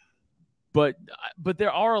 But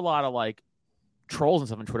there are a lot of like trolls and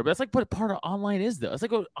stuff on Twitter. But that's like what part of online is though. It's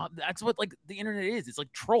like that's what like the internet is. It's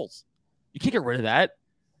like trolls. You can't get rid of that.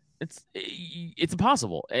 It's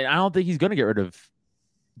impossible, and I don't think he's going to get rid of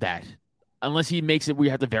that. Unless he makes it where you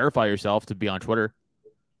have to verify yourself to be on Twitter.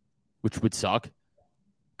 which would suck.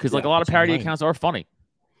 Because like a lot of parody accounts are funny,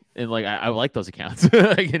 and like I like those accounts.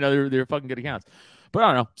 You know, they're fucking good accounts. But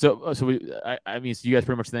I don't know. So you guys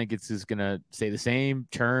pretty much think it's just gonna stay the same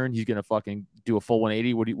turn? He's gonna fucking do a full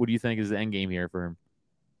 180. What do you think is the end game here for him?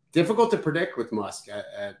 Difficult to predict with Musk.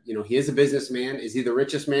 You know, he is a businessman. Is he the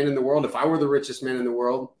richest man in the world? If I were the richest man in the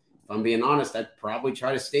world, if I'm being honest, I'd probably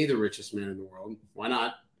try to stay the richest man in the world. Why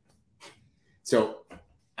not? So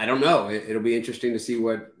I don't know. It'll be interesting to see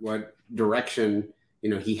what direction, you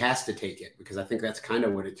know, he has to take it, because I think that's kind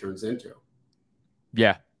of what it turns into.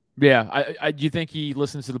 Yeah. Yeah. Do you think he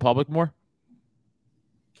listens to the public more?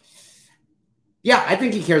 Yeah, I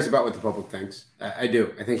think he cares about what the public thinks. I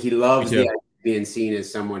do. I think he loves the idea of being seen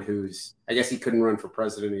as someone who's, I guess he couldn't run for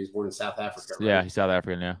president. He was born in South Africa. Right? Yeah, he's South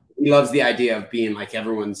African now. He loves the idea of being like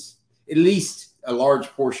everyone's, at least a large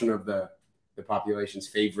portion of the population's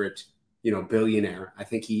favorite, you know, billionaire. I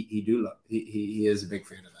think he is a big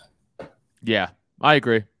fan of that. Yeah, I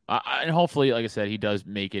agree. And hopefully, like I said, he does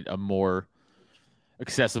make it a more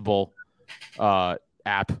accessible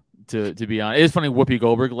app to be on. It is funny. Whoopi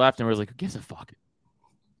Goldberg left and was like, "Who gives a fuck?"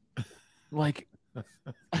 Like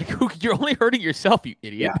you're only hurting yourself, you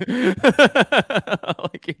idiot. Yeah.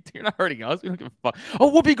 Like you're not hurting us. We don't give a fuck.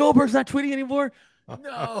 Oh, Whoopi Goldberg's not tweeting anymore.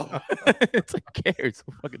 No, it's like, who cares?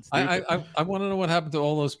 So fucking stupid. I want to know what happened to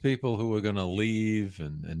all those people who were going to leave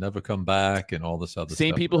and never come back and all this other stuff.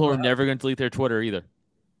 Same people who are never going to delete their Twitter either.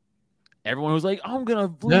 Everyone was like, I'm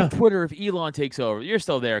going to leave Twitter if Elon takes over. You're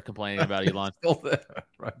still there complaining about Elon. Still there.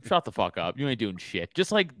 Right. Shut the fuck up. You ain't doing shit.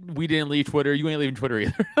 Just like we didn't leave Twitter, you ain't leaving Twitter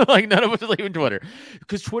either. Like none of us are leaving Twitter.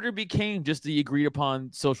 Because Twitter became just the agreed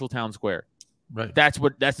upon social town square. Right. That's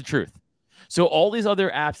the truth. So all these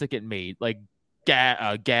other apps that get made, like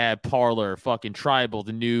Gab, Parler, fucking Tribal,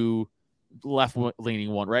 the new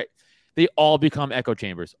left-leaning one, right? They all become echo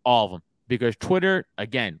chambers, all of them. Because Twitter,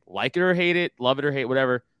 again, like it or hate it, love it or hate,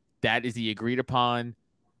 whatever, that is the agreed upon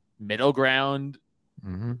middle ground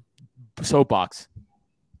soapbox.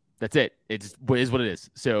 That's it. It is what it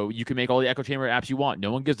is. So you can make all the echo chamber apps you want.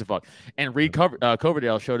 No one gives a fuck. And Reed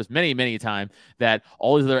Coverdale showed us many, many a time that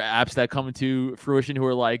all these other apps that come into fruition who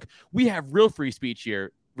are like, we have real free speech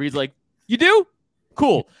here. Reed's like, you do?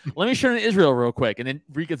 Cool. Let me shut in Israel real quick. And then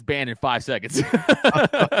Reed gets banned in 5 seconds.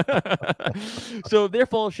 So they're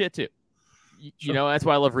full of shit too. You know, that's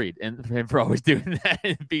why I love Reed and him for always doing that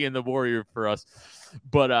and being the warrior for us.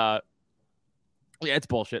 But yeah, it's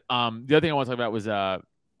bullshit. The other thing I want to talk about was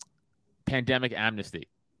pandemic amnesty.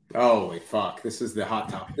 Oh fuck! This is the hot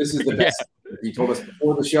topic. This is the best. You told us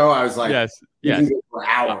before the show. I was like, yes. For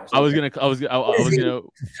hours. I was gonna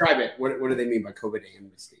describe it. What do they mean by COVID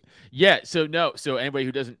amnesty? Yeah. So anybody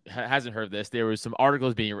who hasn't heard this, there was some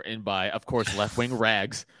articles being written by, of course, left wing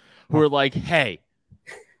rags who are like, hey.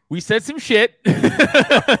 We said some shit. We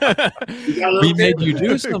made you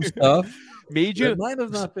do some stuff. It might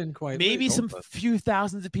have not been quite. Maybe few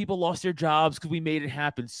thousands of people lost their jobs because we made it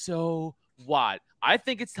happen. So what? I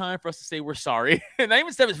think it's time for us to say we're sorry. And not even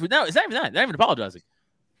it's not even that. Not even apologizing.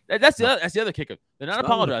 That's the other kicker. They're not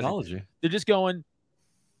apologizing. They're just going,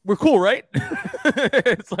 "We're cool, right?"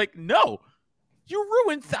 It's like, no, you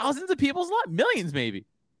ruined thousands of people's lives, millions, maybe.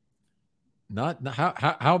 Not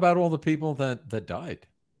how about all the people that died?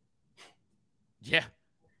 Yeah,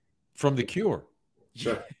 from the cure.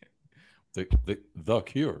 Sure. The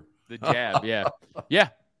cure. The jab. Yeah,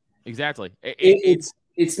 exactly.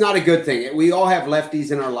 It's not a good thing. We all have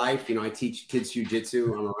lefties in our life. You know, I teach kids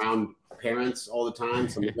jiu-jitsu. I'm around parents all the time.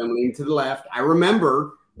 Some of them lean to the left.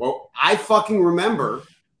 I fucking remember.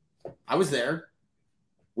 I was there.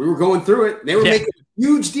 We were going through it. They were making a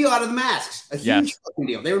huge deal out of the masks. A huge fucking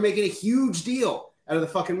deal. They were making a huge deal out of the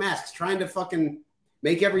fucking masks, trying to fucking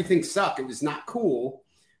make everything suck. It was not cool.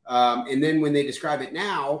 And then when they describe it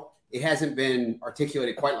now, it hasn't been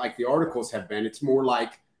articulated quite like the articles have been. It's more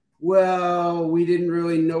like, well, we didn't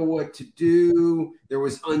really know what to do. There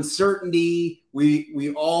was uncertainty.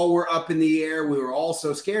 We all were up in the air. We were all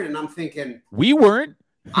so scared. And I'm thinking, we weren't.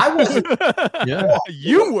 I wasn't. Yeah,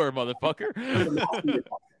 you were, motherfucker.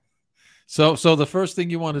 So the first thing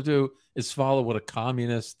you want to do is follow what a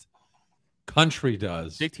communist country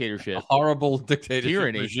does. Dictatorship. A horrible dictatorship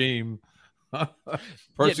tyranny regime.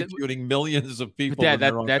 Persecuting millions of people.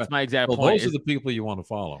 That's my exact point. Those are the people you want to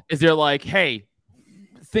follow. Is they're like, hey,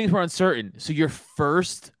 things were uncertain. So your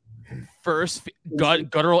first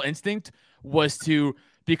guttural instinct was to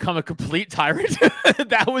become a complete tyrant.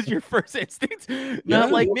 That was your first instinct.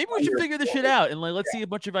 Not like, maybe we should figure this shit out and like let's see a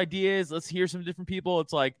bunch of ideas. Let's hear some different people.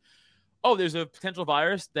 It's like, oh, there's a potential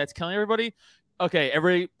virus that's killing everybody. okay,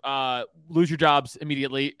 everybody lose your jobs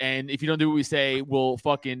immediately. And if you don't do what we say, we'll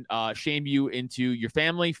fucking shame you into your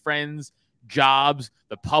family, friends, jobs,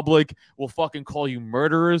 the public. We'll fucking call you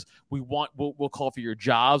murderers. We'll call for your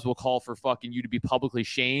jobs. We'll call for fucking you to be publicly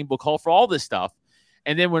shamed. We'll call for all this stuff.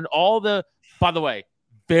 And then when by the way,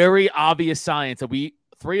 very obvious science that we,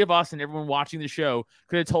 three of us and everyone watching the show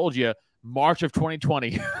could have told you March of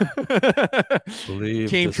 2020 Believe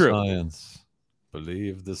came the true. Science.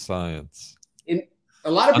 Believe the science. And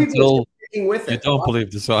a lot of people are sticking with it. You don't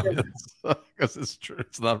believe the science because it's true.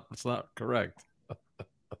 It's not correct.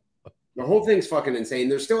 The whole thing's fucking insane.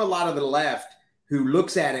 There's still a lot of the left who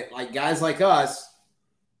looks at it like guys like us.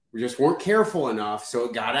 We just weren't careful enough, so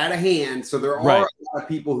it got out of hand. So there are a lot of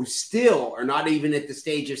people who still are not even at the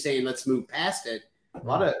stage of saying, let's move past it. A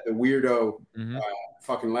lot of the weirdo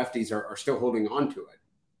fucking lefties are still holding on to it.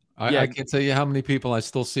 I can't tell you how many people I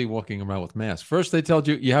still see walking around with masks. First, they told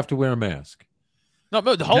you have to wear a mask. No,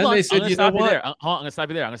 hold on. They said, I'm going to stop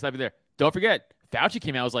you there. Don't forget, Fauci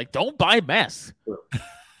came out and was like, don't buy masks.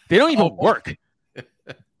 They don't even work.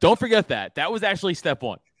 Don't forget that. That was actually step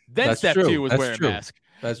one. Then step two was wear a mask.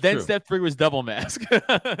 Then step three was double mask.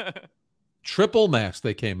 Triple mask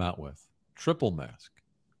they came out with. Triple mask.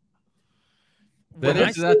 Then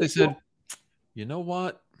after that, they said, you know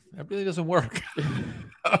what? That really doesn't work.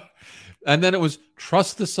 And then it was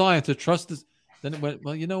trust the science. Then it went,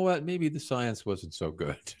 well, you know what? Maybe the science wasn't so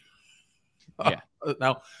good. Yeah.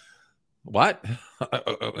 Now, what?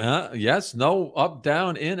 Yes, no, up,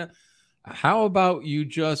 down, in. How about you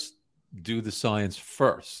just do the science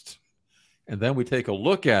first? And then we take a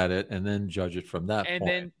look at it and then judge it from that point.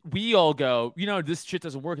 Then we all go, this shit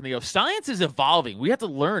doesn't work. And they go, science is evolving. We have to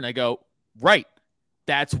learn. I go, right.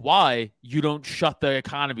 That's why you don't shut the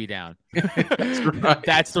economy down. That's right.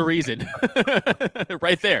 That's the reason.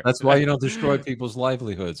 Right there. That's why you don't destroy people's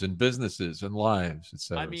livelihoods and businesses and lives,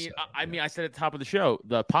 etc. I said at the top of the show,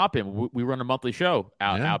 the Pop-In, we run a monthly show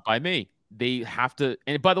out by me. They have to,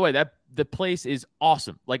 and by the way, the place is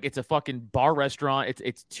awesome. Like, it's a fucking bar restaurant.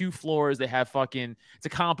 It's 2 floors. They have it's a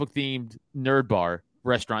comic book themed nerd bar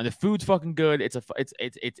restaurant. The food's fucking good. It's in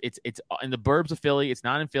the burbs of Philly. It's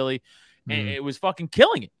not in Philly. And it was fucking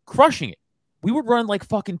killing it, crushing it. We would run like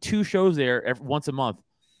fucking 2 shows there once a month,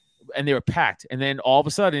 and they were packed. And then all of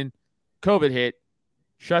a sudden, COVID hit,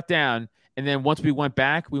 shut down. And then once we went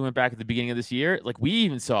back at the beginning of this year. Like, we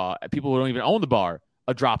even saw people who don't even own the bar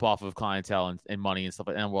a drop off of clientele and money and stuff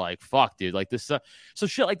like that. And we're like, fuck, dude, like this. So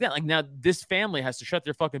shit like that. Like, now this family has to shut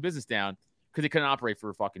their fucking business down because they couldn't operate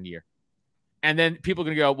for a fucking year. And then people are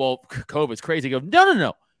going to go, well, COVID's crazy. Go,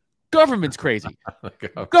 no. Government's crazy.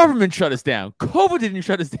 Government shut us down. COVID didn't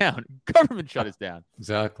shut us down. Government shut us down.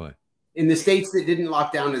 Exactly. In the states that didn't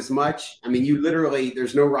lock down as much, I mean,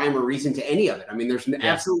 there's no rhyme or reason to any of it. I mean, there's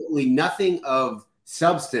absolutely nothing of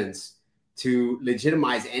substance to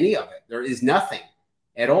legitimize any of it. There is nothing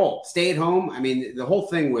at all. Stay at home. I mean, the whole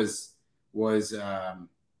thing was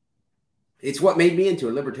it's what made me into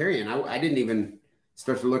a libertarian. I didn't even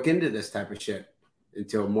start to look into this type of shit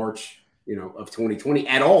until March, of 2020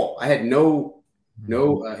 at all. I had no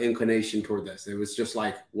inclination toward this. It was just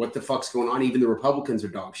like, what the fuck's going on? Even the Republicans are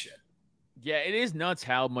dog shit. Yeah, it is nuts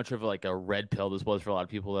how much of like a red pill this was for a lot of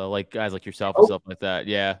people, though. Like guys like yourself and stuff like that.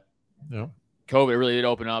 Yeah. COVID really did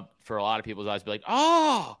open up for a lot of people's eyes. Be like,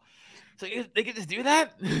 oh, so they could just do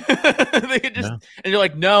that? They could just, and you're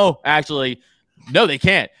like, no, actually, no, they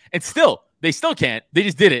can't. And they still can't. They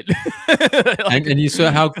just did it. and you saw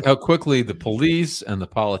how quickly the police and the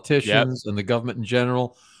politicians and the government in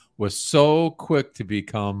general was so quick to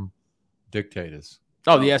become dictators.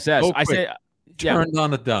 Oh, the SS. So I say, turned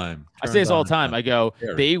on a dime. I say this all the time. I go,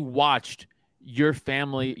 they watched your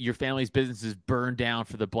family's businesses burn down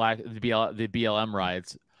for the BLM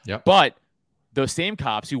riots. Yep. But those same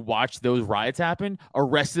cops who watched those riots happen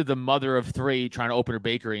arrested the mother of 3 trying to open her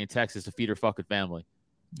bakery in Texas to feed her fucking family.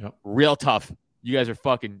 Yep. Real tough. You guys are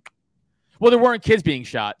fucking. Well, there weren't kids being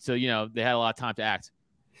shot, so they had a lot of time to act.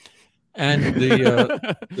 And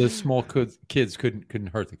the small kids couldn't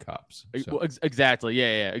hurt the cops. So. Well, exactly.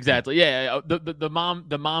 Yeah. Exactly. Yeah. The mom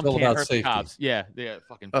can't hurt the cops. Yeah.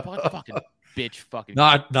 Fucking bitch. Fucking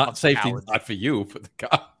not safety. Cowards. Not for you, for the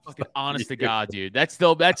cops. Fucking honest to God, dude. That's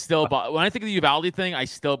still. When I think of the Uvalde thing,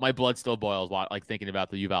 my blood still boils like thinking about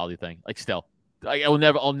the Uvalde thing. Like still, I'll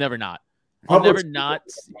never not. What'd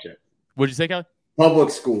you say, Kelly? Public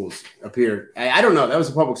schools appeared. I don't know. That was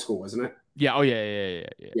a public school, wasn't it? Yeah. Oh, yeah.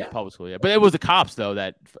 Public school, yeah. But it was the cops, though,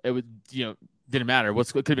 that it was, didn't matter. It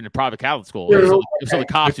could have been a private Catholic school. So the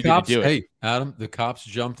cops who couldn't do it. Hey, Adam, the cops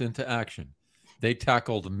jumped into action. They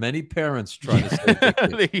tackled many parents trying to save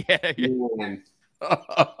their kids.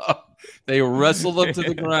 They wrestled them to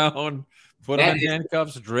the ground, put them in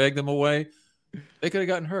handcuffs, dragged them away. They could have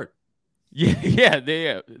gotten hurt.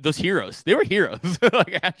 Yeah, those heroes. They were heroes.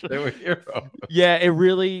 Like, actually, they were heroes. Yeah, it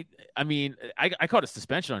really. I mean, I caught a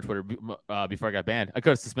suspension on Twitter before I got banned. I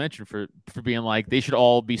caught a suspension for being like they should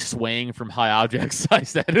all be swaying from high objects. I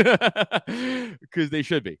said because they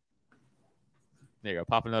should be. There you go.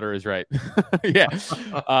 Papa Nutter is right. Yeah.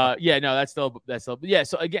 Yeah. No, that's still. Yeah.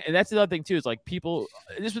 So again, and that's the other thing too. Is like people.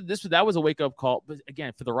 That was a wake up call. But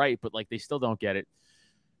again, for the right, but like they still don't get it.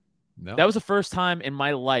 No. That was the first time in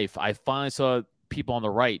my life I finally saw people on the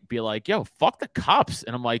right be like, "Yo, fuck the cops,"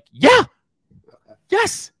 and I'm like, "Yeah,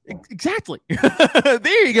 yes, exactly."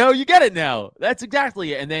 There you go. You get it now. That's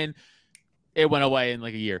exactly it. And then it went away in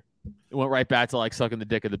like a year. It went right back to like sucking the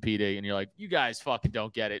dick of the PD, and you're like, "You guys fucking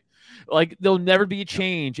don't get it." Like there'll never be a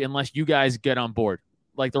change unless you guys get on board.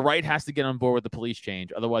 Like the right has to get on board with the police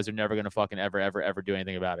change, otherwise they're never gonna fucking ever do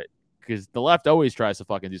anything about it. Because the left always tries to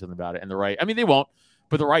fucking do something about it, and the right, I mean, they won't.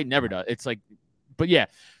 But the right never does. It's like, but yeah,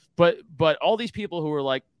 but all these people who are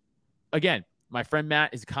like, again, my friend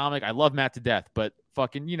Matt is a comic. I love Matt to death, but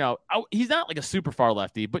fucking, you know, he's not like a super far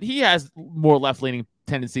lefty, but he has more left leaning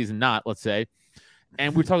tendencies than not, let's say.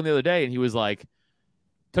 And we were talking the other day, and he was like,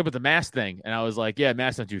 talk about the mask thing, and I was like, yeah,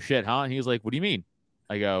 masks don't do shit, huh? And he was like, what do you mean?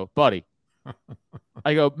 I go, buddy.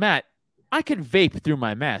 I go, Matt, I could vape through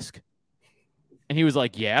my mask. And he was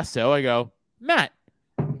like, yeah. So I go, Matt,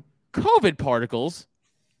 COVID particles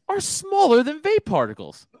are smaller than vape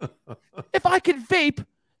particles. If I could vape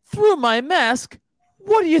through my mask,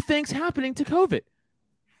 what do you think's happening to COVID?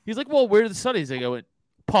 He's like, well, where are the studies? I go,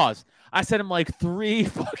 pause. I sent him like three or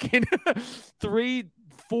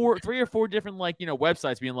four different like, you know,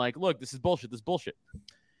 websites being like, look, this is bullshit.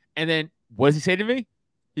 And then what does he say to me?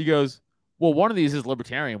 He goes, well, one of these is a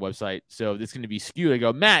libertarian website, so it's going to be skewed. I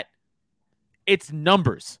go, Matt, it's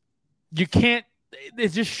numbers. You can't,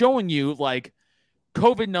 it's just showing you like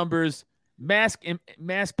COVID numbers, mask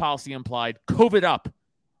policy implied, COVID up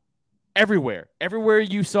everywhere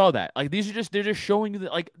you saw that. Like they're just showing you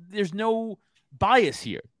that like there's no bias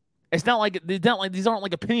here. It's not like these aren't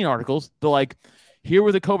like opinion articles. They're like, here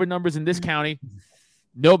were the COVID numbers in this county,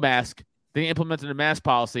 no mask. They implemented a mask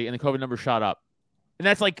policy and the COVID numbers shot up. And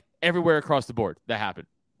that's like everywhere across the board that happened.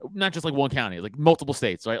 Not just like one county, like multiple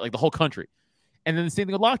states, right? Like the whole country. And then the same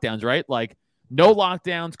thing with lockdowns, right? Like no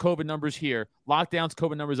lockdowns, COVID numbers here. Lockdowns,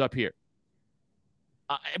 COVID numbers up here.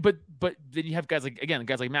 But then you have guys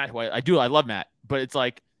like Matt, who I love Matt, but it's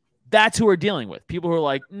like that's who we're dealing with. People who are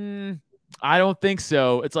like, I don't think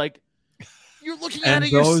so. It's like you're looking at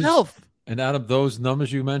it yourself. And out of those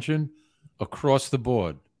numbers you mentioned, across the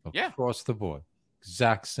board,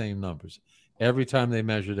 exact same numbers. Every time they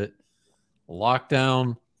measured it,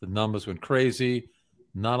 lockdown, the numbers went crazy.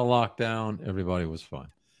 Not a lockdown, everybody was fine.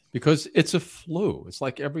 Because it's a flu. It's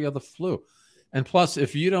like every other flu. And plus,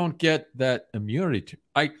 if you don't get that immunity,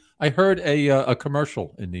 I heard a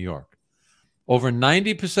commercial in New York. Over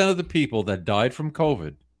 90% of the people that died from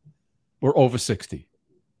COVID were over 60.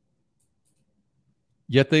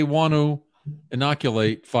 Yet they want to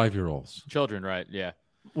inoculate 5-year-olds. Children, right? Yeah.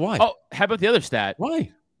 Why? Oh, how about the other stat?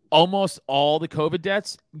 Why? Almost all the COVID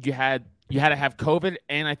deaths, you had to have COVID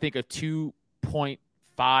and I think a 2.5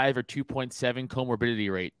 or 2.7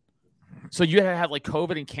 comorbidity rate. So you had to have like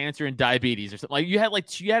COVID and cancer and diabetes or something. Like you had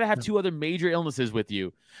to have two other major illnesses with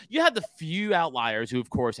you. You had the few outliers who, of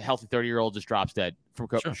course, a healthy 30-year-old just drops dead from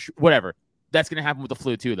COVID. Sure. Whatever. That's going to happen with the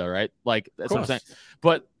flu too, though, right? Like that's what I'm saying.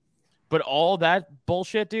 But all that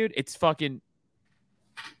bullshit, dude, it's fucking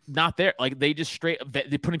not there. Like they just they're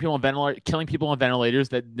putting people on ventilators, killing people on ventilators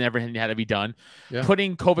that never had to be done. Yeah.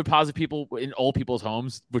 Putting COVID positive people in old people's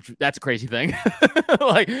homes, which that's a crazy thing.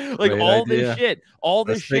 like Great all idea. This shit, all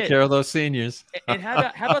Let's this shit. Take care of those seniors. And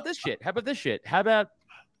how about this shit? How about this shit? How about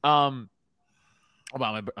oh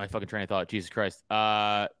wow, my fucking train of thought. Jesus Christ.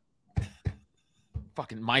 Fucking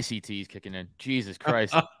my CT is kicking in. Jesus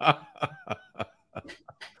Christ.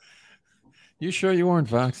 You sure you weren't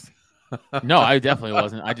vaxxed? No, I definitely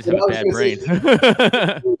wasn't. I just have a bad brain.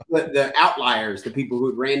 The outliers, the people who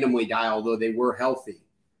would randomly die, although they were healthy,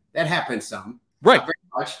 that happened some. Right. Not very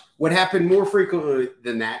much. What happened more frequently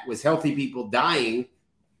than that was healthy people dying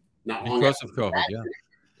not long because of COVID. Yeah.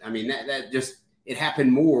 I mean, that just it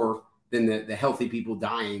happened more than the healthy people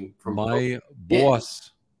dying from my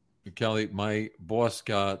boss, Kelly. My boss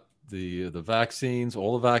got the vaccines,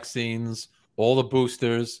 all the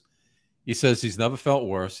boosters. He says he's never felt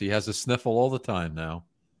worse. He has a sniffle all the time now.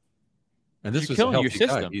 And this was a healthy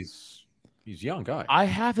guy. He's a young guy. I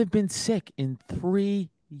haven't been sick in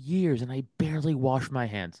 3 years, and I barely wash my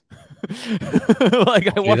hands.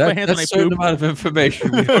 Like I wash my hands when I That's a certain poop. amount of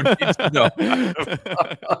information we don't need to know.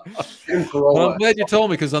 But I'm glad you told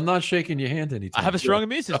me because I'm not shaking your hand anytime. I have a strong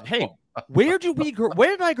immune system. Hey, where did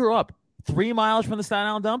I grow up? 3 miles from the Staten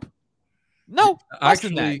Island dump? No, less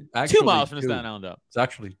than that. 2 miles from the Staten Island dump. It's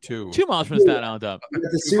actually 2. 2 miles from the Staten Island dump.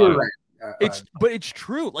 The sewer rat. But it's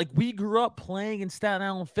true. Like we grew up playing in Staten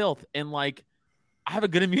Island filth, and like I have a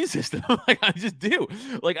good immune system. Like I just do.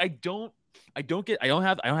 Like I don't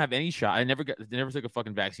have any shot. I never took a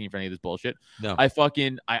fucking vaccine for any of this bullshit. No. I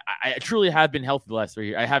truly have been healthy the last 3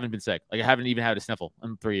 years. I haven't been sick. Like I haven't even had a sniffle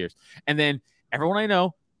in 3 years. And then everyone I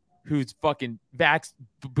know who's fucking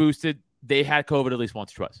boosted, they had COVID at least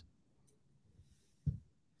once or twice.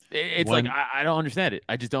 It's like I don't understand it.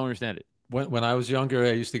 I just don't understand it. When I was younger,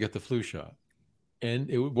 I used to get the flu shot, and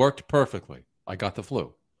it worked perfectly. I got the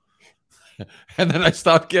flu, and then I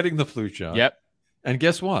stopped getting the flu shot. Yep. And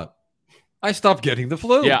guess what? I stopped getting the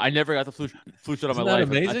flu. Yeah, I never got the flu shot of my life.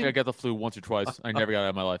 Amazing? I think I got the flu once or twice. I never got it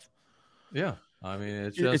in my life. Yeah. I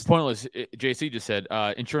mean, it's pointless. JC just said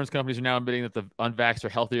insurance companies are now admitting that the unvaxxed are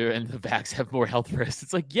healthier and the vax have more health risks.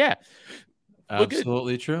 It's like, yeah.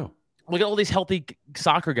 Absolutely true. Look at all these healthy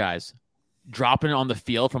soccer guys dropping on the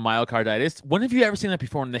field from myocarditis. When have you ever seen that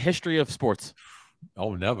before in the history of sports?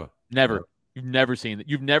 Oh, never. Never. You've never seen that.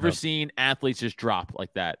 You've never seen athletes just drop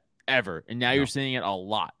like that, ever. And now you're seeing it a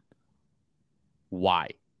lot. Why?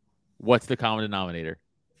 What's the common denominator?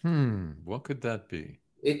 What could that be?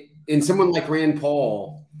 And someone like Rand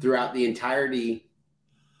Paul, throughout the entirety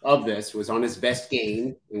of this, was on his best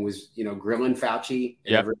game and was, grilling Fauci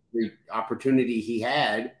every opportunity he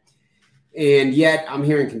had. And yet I'm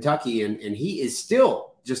here in Kentucky and he is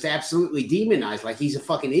still just absolutely demonized like he's a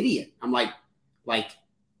fucking idiot. I'm like,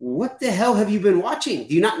 what the hell have you been watching?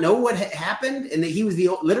 Do you not know what happened? And that he was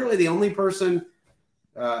literally the only person,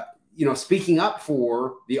 speaking up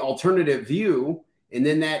for the alternative view. And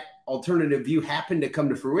then that alternative view happened to come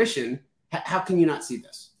to fruition. How can you not see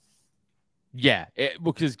this? Yeah,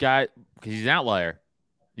 because he's an outlier.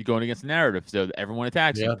 You're going against the narrative, so everyone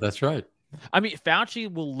attacks him. Yeah, that's right. I mean, Fauci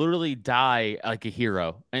will literally die like a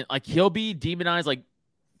hero, and like he'll be demonized like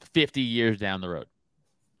 50 years down the road.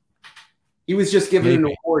 He was just given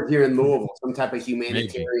an award here in Louisville, some type of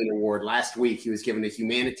humanitarian award. Last week, he was given a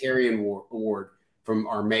humanitarian award from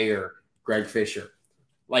our mayor, Greg Fisher.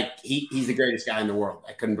 Like he's the greatest guy in the world.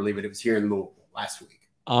 I couldn't believe it. It was here in Louisville last week.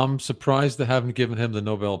 I'm surprised they haven't given him the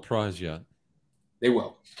Nobel Prize yet. They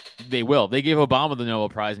will. They will. They gave Obama the Nobel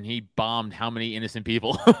Prize, and he bombed how many innocent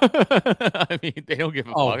people? I mean, they don't give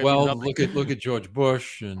a fuck. Oh well, look at George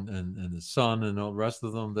Bush and his son and all the rest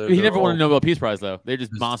of them. He never won a Nobel Peace Prize though. They're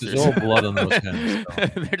just monsters. There's all blood on those hands. So.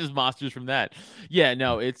 They're just monsters from that. Yeah,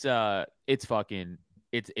 no, it's fucking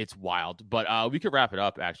it's wild. But we could wrap it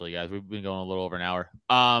up actually, guys. We've been going a little over an hour.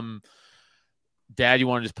 Dad, you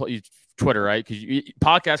want to just put Twitter, right? Because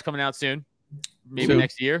podcast coming out soon, maybe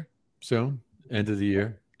next year. Soon. End of the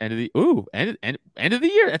year. End of the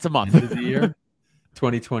year. That's a month. End of the year.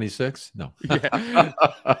 2026. No. Yeah.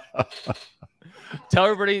 Tell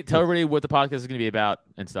everybody what the podcast is going to be about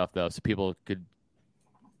and stuff, though, so people could.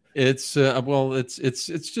 It's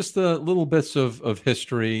just the little bits of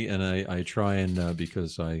history, and I try and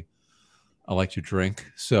because I like to drink,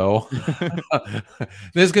 so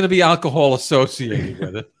there's going to be alcohol associated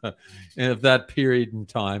with it, and of that period in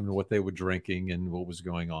time and what they were drinking and what was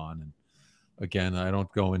going on. And again, I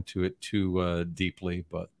don't go into it too deeply,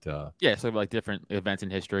 but so like different events in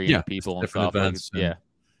history and people and stuff. Events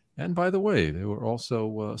and by the way, they were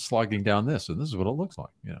also slogging down this, and this is what it looks like.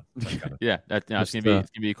 It's gonna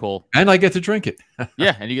be cool. And I get to drink it.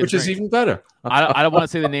 Yeah, and you get which is even better. I don't want to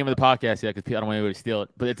say the name of the podcast yet because I don't want anybody to steal it,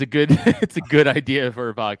 but it's a good idea for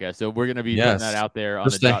a podcast. So we're gonna be putting that out there.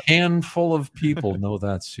 Just a handful of people know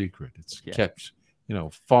that secret. It's kept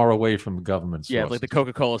far away from government sources. Yeah, like the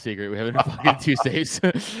Coca-Cola secret. We have it in fucking 2 states.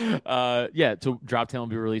 So Drop 10 will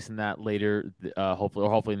be releasing that later,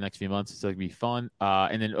 hopefully in the next few months. So it'll be fun.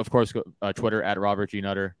 And then, of course, go, Twitter at Robert G.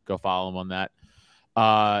 Nutter. Go follow him on that.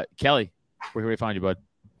 Kelly, where can we find you, bud?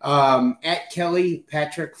 At Kelly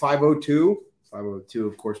Patrick 502. 502,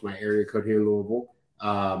 of course, my area code here in Louisville.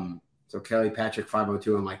 So Kelly Patrick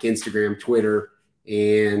 502 on like Instagram, Twitter,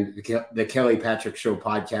 and the Kelly Patrick Show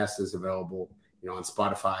podcast is available on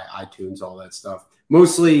Spotify, iTunes, all that stuff.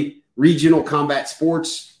 Mostly regional combat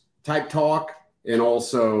sports type talk. And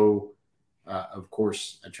also, of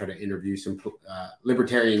course, I try to interview some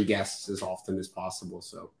libertarian guests as often as possible.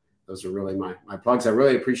 So those are really my plugs. I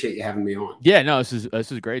really appreciate you having me on. Yeah, no, this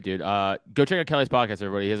is great, dude. Go check out Kelly's podcast,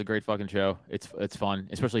 everybody. He has a great fucking show. It's fun,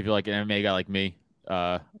 especially if you're like an MMA guy like me.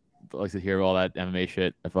 likes to hear all that MMA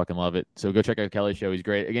shit. I fucking love it. So go check out Kelly's show. He's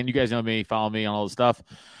great. Again, you guys know me. Follow me on all the stuff.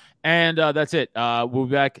 And that's it. We'll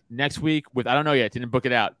be back next week with, I don't know yet. Didn't book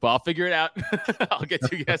it out, but I'll figure it out. I'll get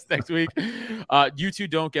to you guys next week. You two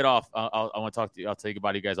don't get off. I want to talk to you. I'll tell you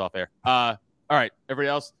goodbye to you guys off air. All right. Everybody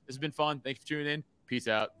else, this has been fun. Thanks for tuning in. Peace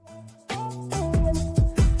out.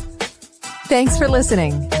 Thanks for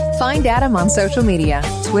listening. Find Adam on social media,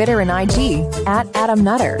 Twitter and IG @Adam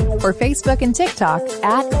Nutter, or Facebook and TikTok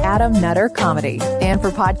 @Adam Nutter Comedy. And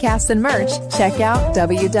for podcasts and merch, check out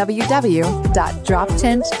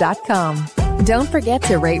www.droptent.com. Don't forget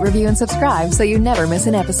to rate, review, and subscribe so you never miss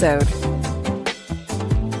an episode.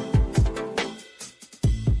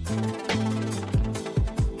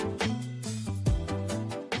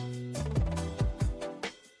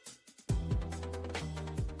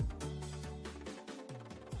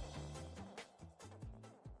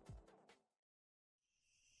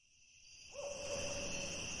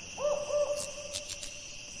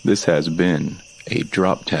 This has been a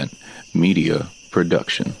Drop Tent Media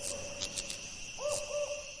production.